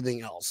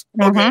everything else.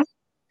 Okay.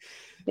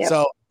 Yep.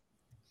 So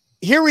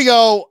here we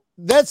go.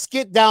 Let's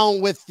get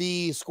down with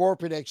the score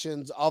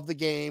predictions of the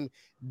game.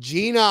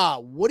 Gina,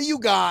 what do you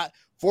got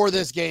for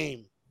this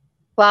game?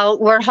 Well,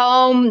 we're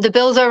home. The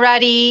Bills are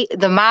ready.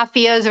 The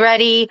Mafia is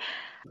ready.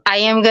 I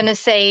am going to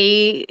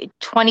say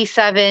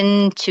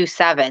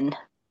 27-7.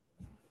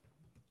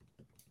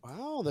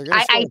 Wow, they're going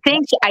to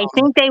I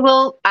think they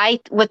will.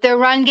 With their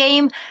run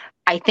game,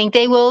 I think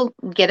they will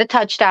get a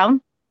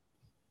touchdown,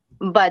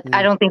 but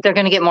I don't think they're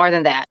going to get more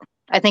than that.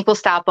 I think we'll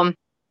stop them.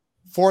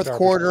 Fourth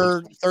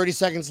quarter, 30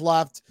 seconds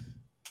left.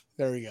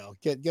 There we go.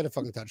 Get a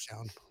fucking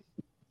touchdown.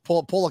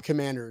 Pull a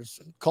Commanders.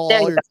 Call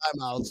all your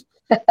timeouts.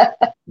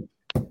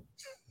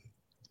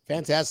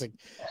 Fantastic.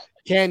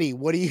 Candy,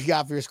 what do you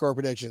got for your score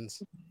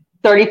predictions?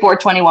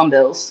 34-21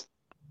 Bills.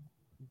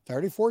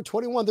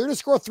 34-21. They're going to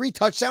score 3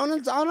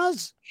 touchdowns on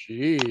us?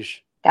 Sheesh.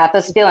 Got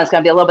this feeling it's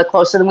going to be a little bit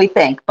closer than we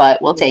think,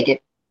 but we'll take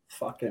it.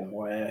 Fucking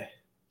way.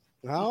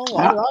 Oh,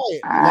 all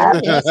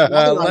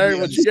right. Larry,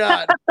 what you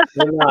got?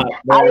 I'd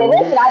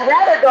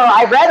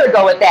rather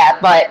go with that,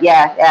 but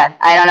yeah.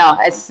 I don't know.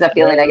 It's the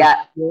feeling I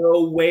got.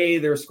 No way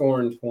they're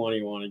scoring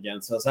 21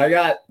 against us. I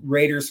got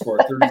Raiders score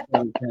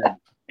 37-10.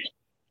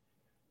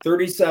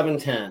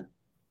 37-10.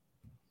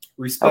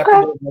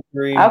 Respectable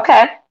victory.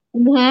 Okay.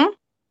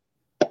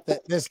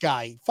 This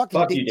guy, fucking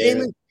Fuck you,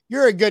 David.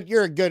 You're a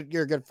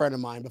good friend of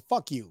mine, but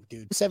fuck you,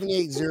 dude.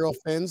 780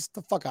 fins.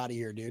 The fuck out of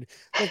here, dude.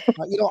 Look,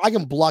 I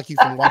can block you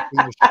from watching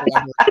your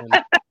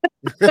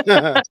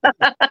show.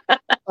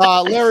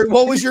 Larry,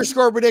 what was your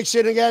score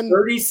prediction again?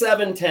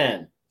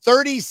 37-10.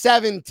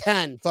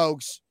 37-10,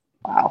 folks.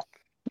 Wow.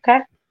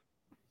 Okay.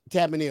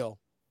 Tabanil.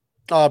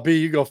 B,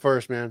 you go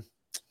first, man.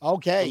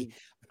 Okay.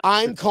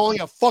 I'm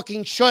calling a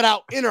fucking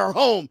shutout in our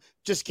home.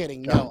 Just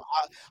kidding. No,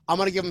 I'm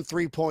going to give them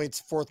 3 points,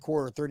 fourth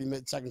quarter,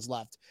 30 seconds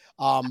left.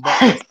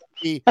 But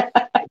the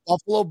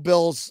Buffalo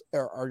Bills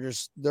are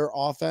just, their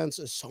offense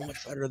is so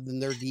much better than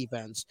their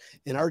defense.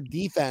 And our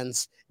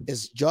defense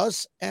is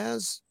just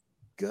as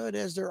good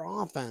as their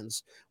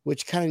offense,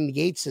 which kind of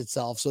negates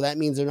itself. So that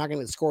means they're not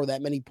going to score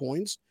that many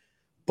points.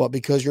 But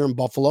because you're in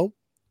Buffalo,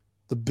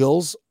 the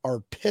Bills are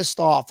pissed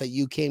off that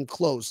you came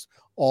close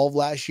all of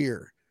last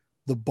year.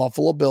 The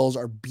Buffalo Bills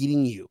are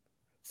beating you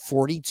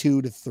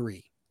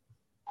 42-3.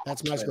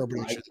 That's my score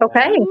prediction.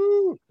 Okay.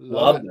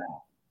 Love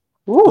that.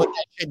 Put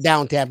that shit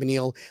down,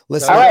 Tabanil.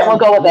 Listen. All right, we'll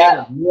go with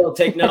that. We'll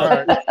take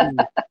note.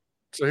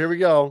 So here we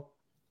go.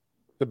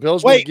 The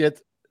Bills will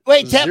get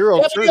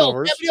zero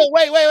turnovers.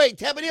 Wait.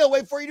 Tabanil,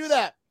 wait before you do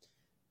that.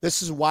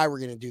 This is why we're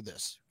going to do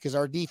this, because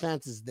our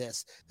defense is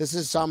this. This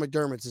is Sean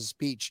McDermott's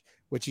speech,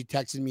 which he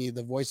texted me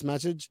the voice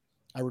message.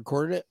 I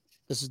recorded it.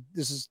 This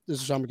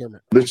is Sean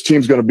McDermott. This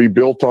team's going to be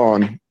built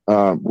on.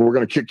 We're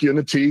going to kick you in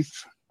the teeth.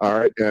 All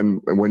right.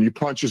 And when you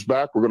punch us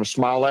back, we're going to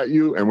smile at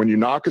you. And when you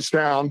knock us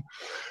down,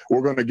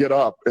 we're going to get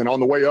up. And on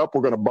the way up,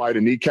 we're going to bite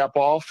a kneecap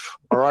off.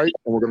 All right.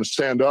 And we're going to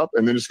stand up.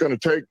 And then it's going to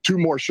take 2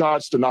 more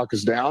shots to knock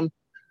us down.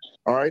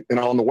 All right. And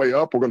on the way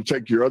up, we're going to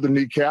take your other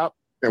kneecap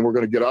and we're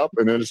going to get up.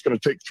 And then it's going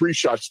to take 3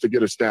 shots to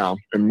get us down.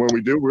 And when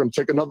we do, we're going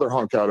to take another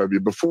hunk out of you.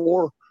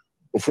 Before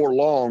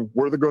long,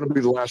 we're going to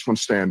be the last one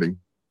standing.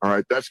 All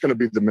right. That's going to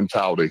be the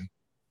mentality.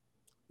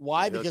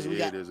 Why? Because we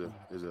got. It's a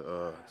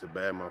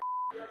bad motherfucker.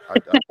 I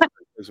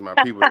my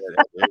people at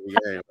every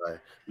game, like,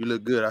 you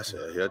look good. I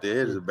said, healthy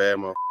head is a bad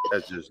motherfucker.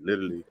 That's just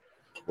literally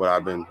what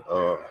I've been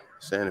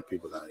saying to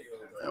people. Like,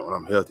 man, when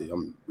I'm healthy,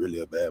 I'm really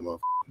a bad motherfucker.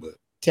 But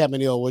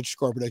Tabanil, what's your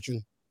score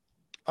prediction?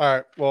 All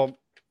right. Well,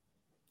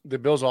 the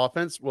Bills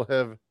offense will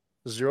have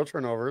 0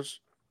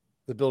 turnovers.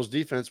 The Bills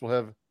defense will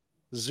have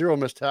 0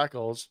 missed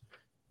tackles.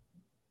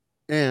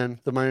 And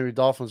the Miami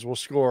Dolphins will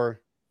score.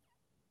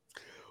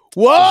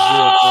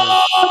 Whoa!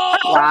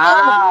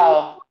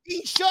 Wow.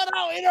 He shut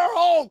out in our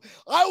home.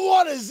 I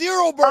want a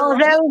 0 burger. Oh,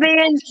 that would be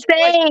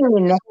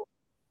insane.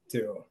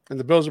 And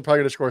the Bills are probably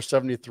going to score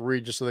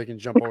 73 just so they can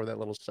jump over that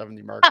little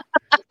 70 mark.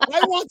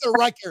 I want the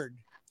record.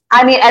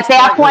 I mean, at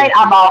that point,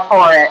 I'm all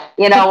for it.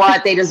 You know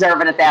what? They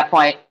deserve it at that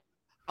point.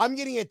 I'm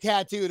getting a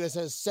tattoo that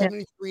says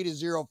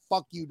 73-0.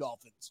 Fuck you,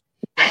 Dolphins.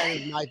 That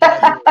is my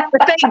tattoo.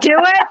 If they do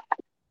it,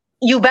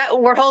 you bet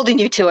we're holding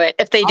you to it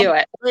if they do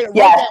it. Write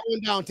that one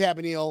down,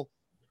 Tabanil.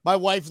 My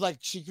wife, like,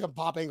 she can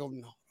pop in and go,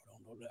 no.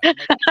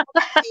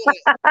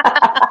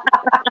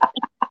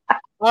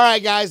 All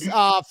right, guys.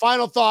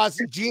 Final thoughts.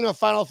 Gina,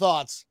 final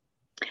thoughts.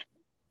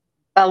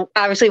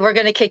 Obviously, we're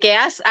going to kick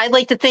ass. I'd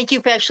like to thank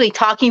you for actually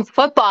talking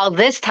football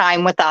this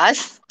time with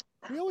us.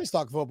 We always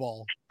talk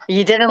football.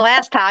 You didn't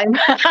last time.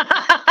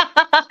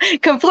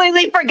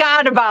 Completely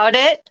forgot about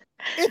it.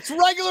 It's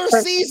regular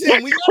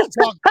season. We got to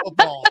talk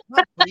football,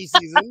 not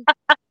preseason.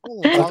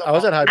 I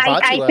was at Hibachi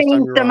last time. I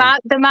think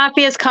the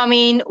Mafia's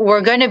coming.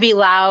 We're going to be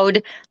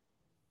loud.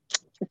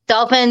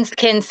 Dolphins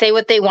can say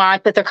what they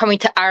want, but they're coming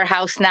to our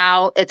house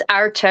now. It's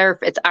our turf.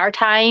 It's our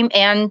time,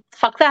 and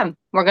fuck them.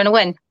 We're going to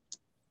win.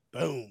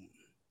 Boom.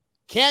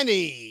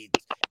 Candy,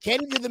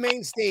 Kenny to the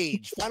main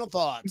stage. Final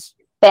thoughts.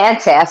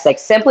 Fantastic.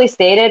 Simply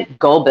stated,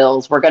 go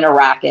Bills. We're going to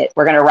rock it.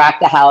 We're going to rock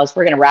the house.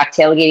 We're going to rock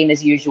tailgating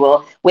as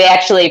usual. We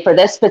actually, for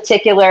this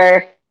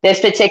particular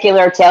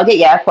tailgate,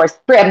 yeah, of course,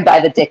 grab him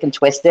by the dick and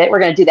twist it. We're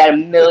going to do that a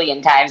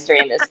million times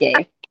during this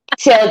game.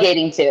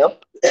 Tailgating too.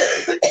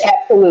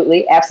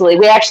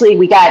 Absolutely.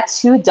 We got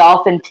 2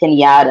 dolphin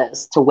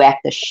pinatas to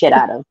whack the shit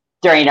out of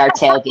during our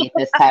tailgate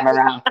this time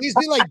around. These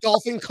be like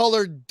dolphin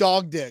colored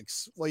dog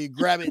dicks while you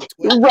grab it and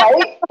twist.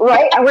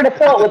 Right. And we're going to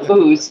fill it with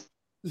booze.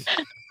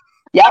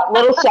 Yep,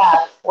 little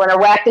shots. We're gonna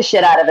whack the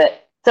shit out of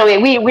it. So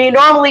we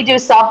normally do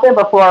something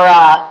before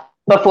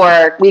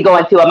we go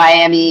into a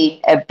Miami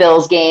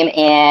Bills game,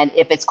 and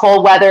if it's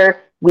cold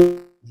weather, we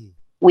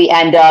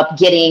end up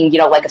getting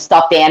like a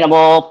stuffed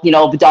animal,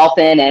 the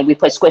dolphin, and we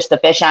squish the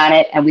fish on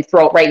it, and we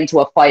throw it right into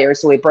a fire,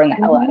 so we burn the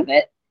hell out of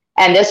it.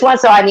 And this one,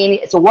 so I mean,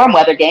 it's a warm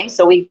weather game,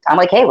 so I'm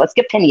like, hey, let's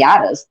get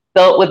pinatas,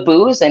 fill it with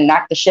booze, and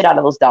knock the shit out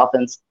of those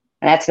dolphins,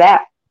 and that's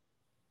that.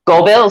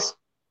 Go Bills!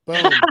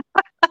 Boom.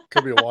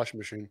 Could be a washing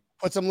machine.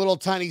 Put some little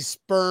tiny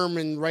sperm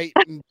and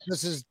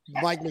this is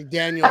Mike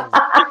McDaniel.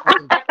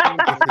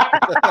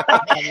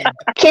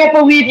 Can't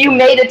believe you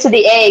made it to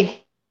the egg.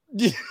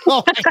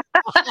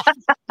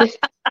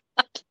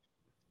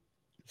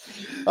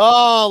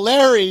 Oh,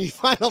 Larry,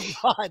 final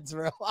thoughts,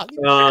 bro. I'd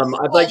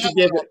like to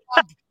give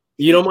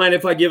you don't mind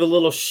if I give a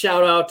little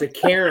shout out to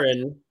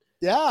Karen.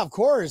 Yeah, of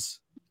course.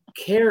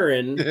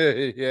 Karen.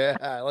 Yeah,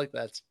 I like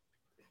that.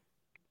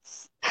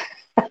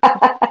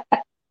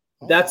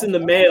 That's in the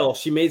mail.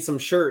 She made some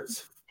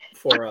shirts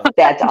for us.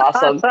 That's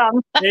awesome.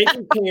 Thank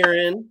you,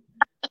 Karen.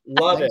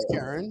 Love Thanks, it.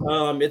 Karen.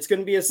 It's going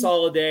to be a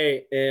solid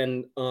day,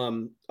 and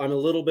I'm a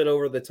little bit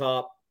over the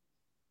top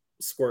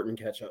squirting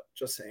ketchup,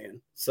 just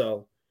saying.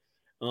 So,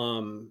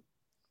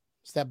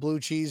 is that blue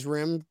cheese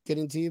rim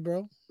getting to you,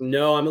 bro?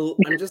 No, I'm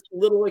just a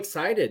little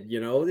excited,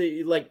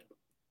 like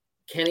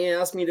Kenny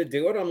asked me to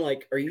do it. I'm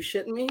like, are you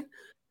shitting me?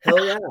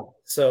 Hell yeah.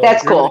 So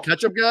that's cool. The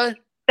ketchup guy?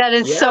 That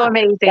is so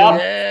amazing.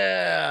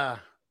 Yeah.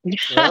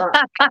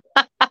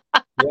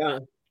 Yeah.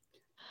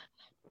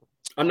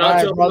 I'm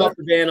not jumping off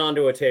the van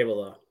onto a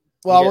table though.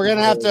 Well, we're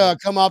gonna have to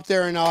come up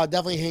there and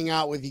definitely hang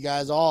out with you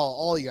guys,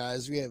 all you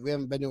guys. We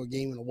haven't been to a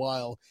game in a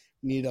while.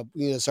 We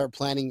need to start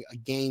planning a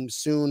game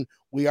soon.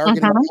 We are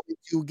gonna have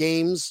 2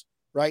 games,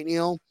 right,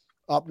 Neil?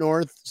 Up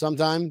north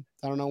sometime.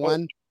 I don't know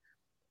when.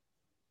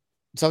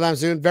 Sometime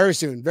soon, very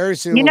soon.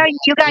 You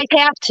guys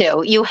have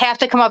to. You have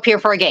to come up here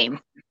for a game.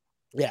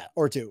 Yeah,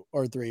 or 2,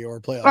 or 3, or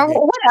playoff. Or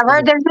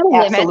whatever. There's no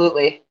limit.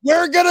 Absolutely.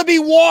 We're gonna be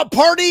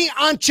partying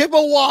on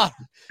Chippewa.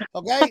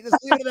 Okay, let's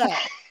leave it at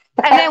that.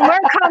 And then we're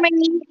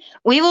coming.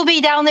 We will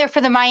be down there for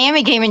the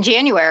Miami game in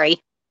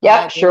January.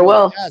 Yeah, sure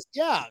will. Yes,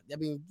 yeah. I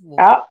mean,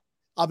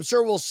 I'm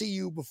sure we'll see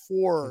you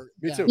before.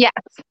 Me too. Yes.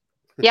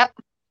 Yep.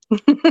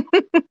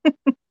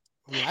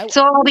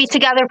 So we'll be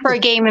together for a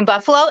game in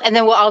Buffalo, and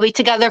then we'll all be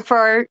together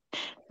for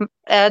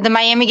the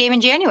Miami game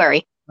in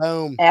January.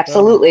 Boom.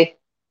 Absolutely.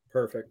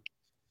 Perfect.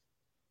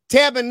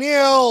 Tab and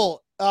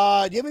Neil, do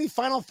you have any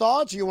final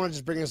thoughts, or you want to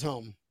just bring us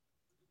home?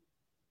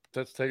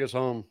 Let's take us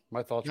home.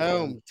 My thoughts.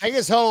 Boom. Take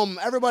us home.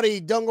 Everybody,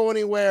 don't go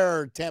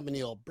anywhere. Tab and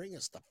Neil, bring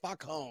us the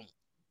fuck home.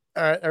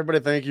 All right, everybody,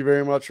 thank you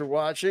very much for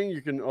watching.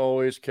 You can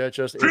always catch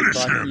us 8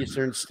 o'clock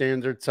Eastern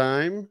Standard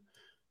Time.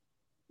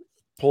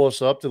 Pull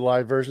us up. The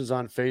live versions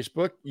on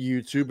Facebook,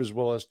 YouTube, as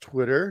well as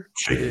Twitter.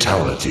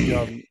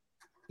 Fatality.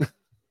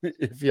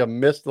 If you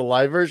missed the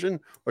live version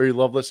or you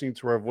love listening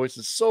to our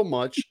voices so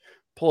much,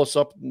 pull us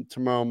up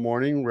tomorrow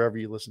morning wherever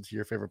you listen to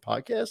your favorite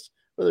podcast,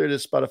 whether it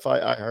is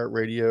Spotify,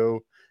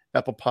 iHeartRadio,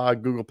 Apple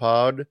Pod, Google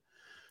Pod.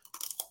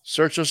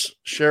 Search us,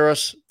 share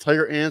us, tell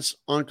your aunts,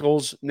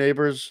 uncles,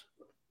 neighbors.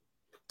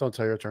 Don't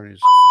tell your attorneys.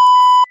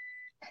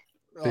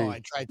 Oh,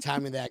 I tried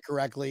timing that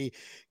correctly.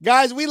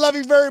 Guys, we love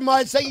you very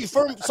much. Thank you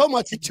so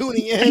much for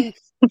tuning in.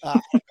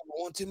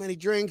 One too many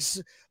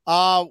drinks.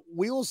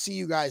 We will see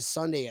you guys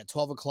Sunday at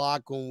 12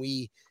 o'clock when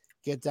we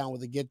get down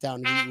with the get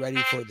down and get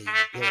ready for the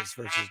Bills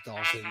versus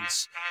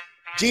Dolphins.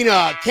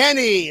 Gina,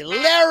 Kenny,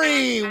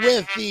 Larry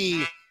with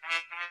the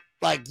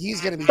he's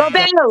gonna be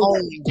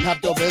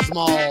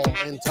Pepto-Bismol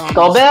and Thomas.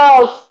 Go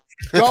Bills!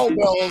 Go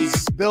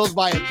Bills! Bills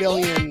by $1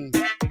 billion.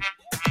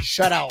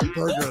 Shutout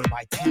burger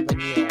by Tampa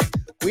Neal.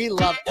 We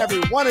love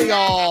every one of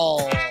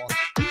y'all.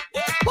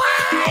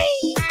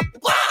 Bye.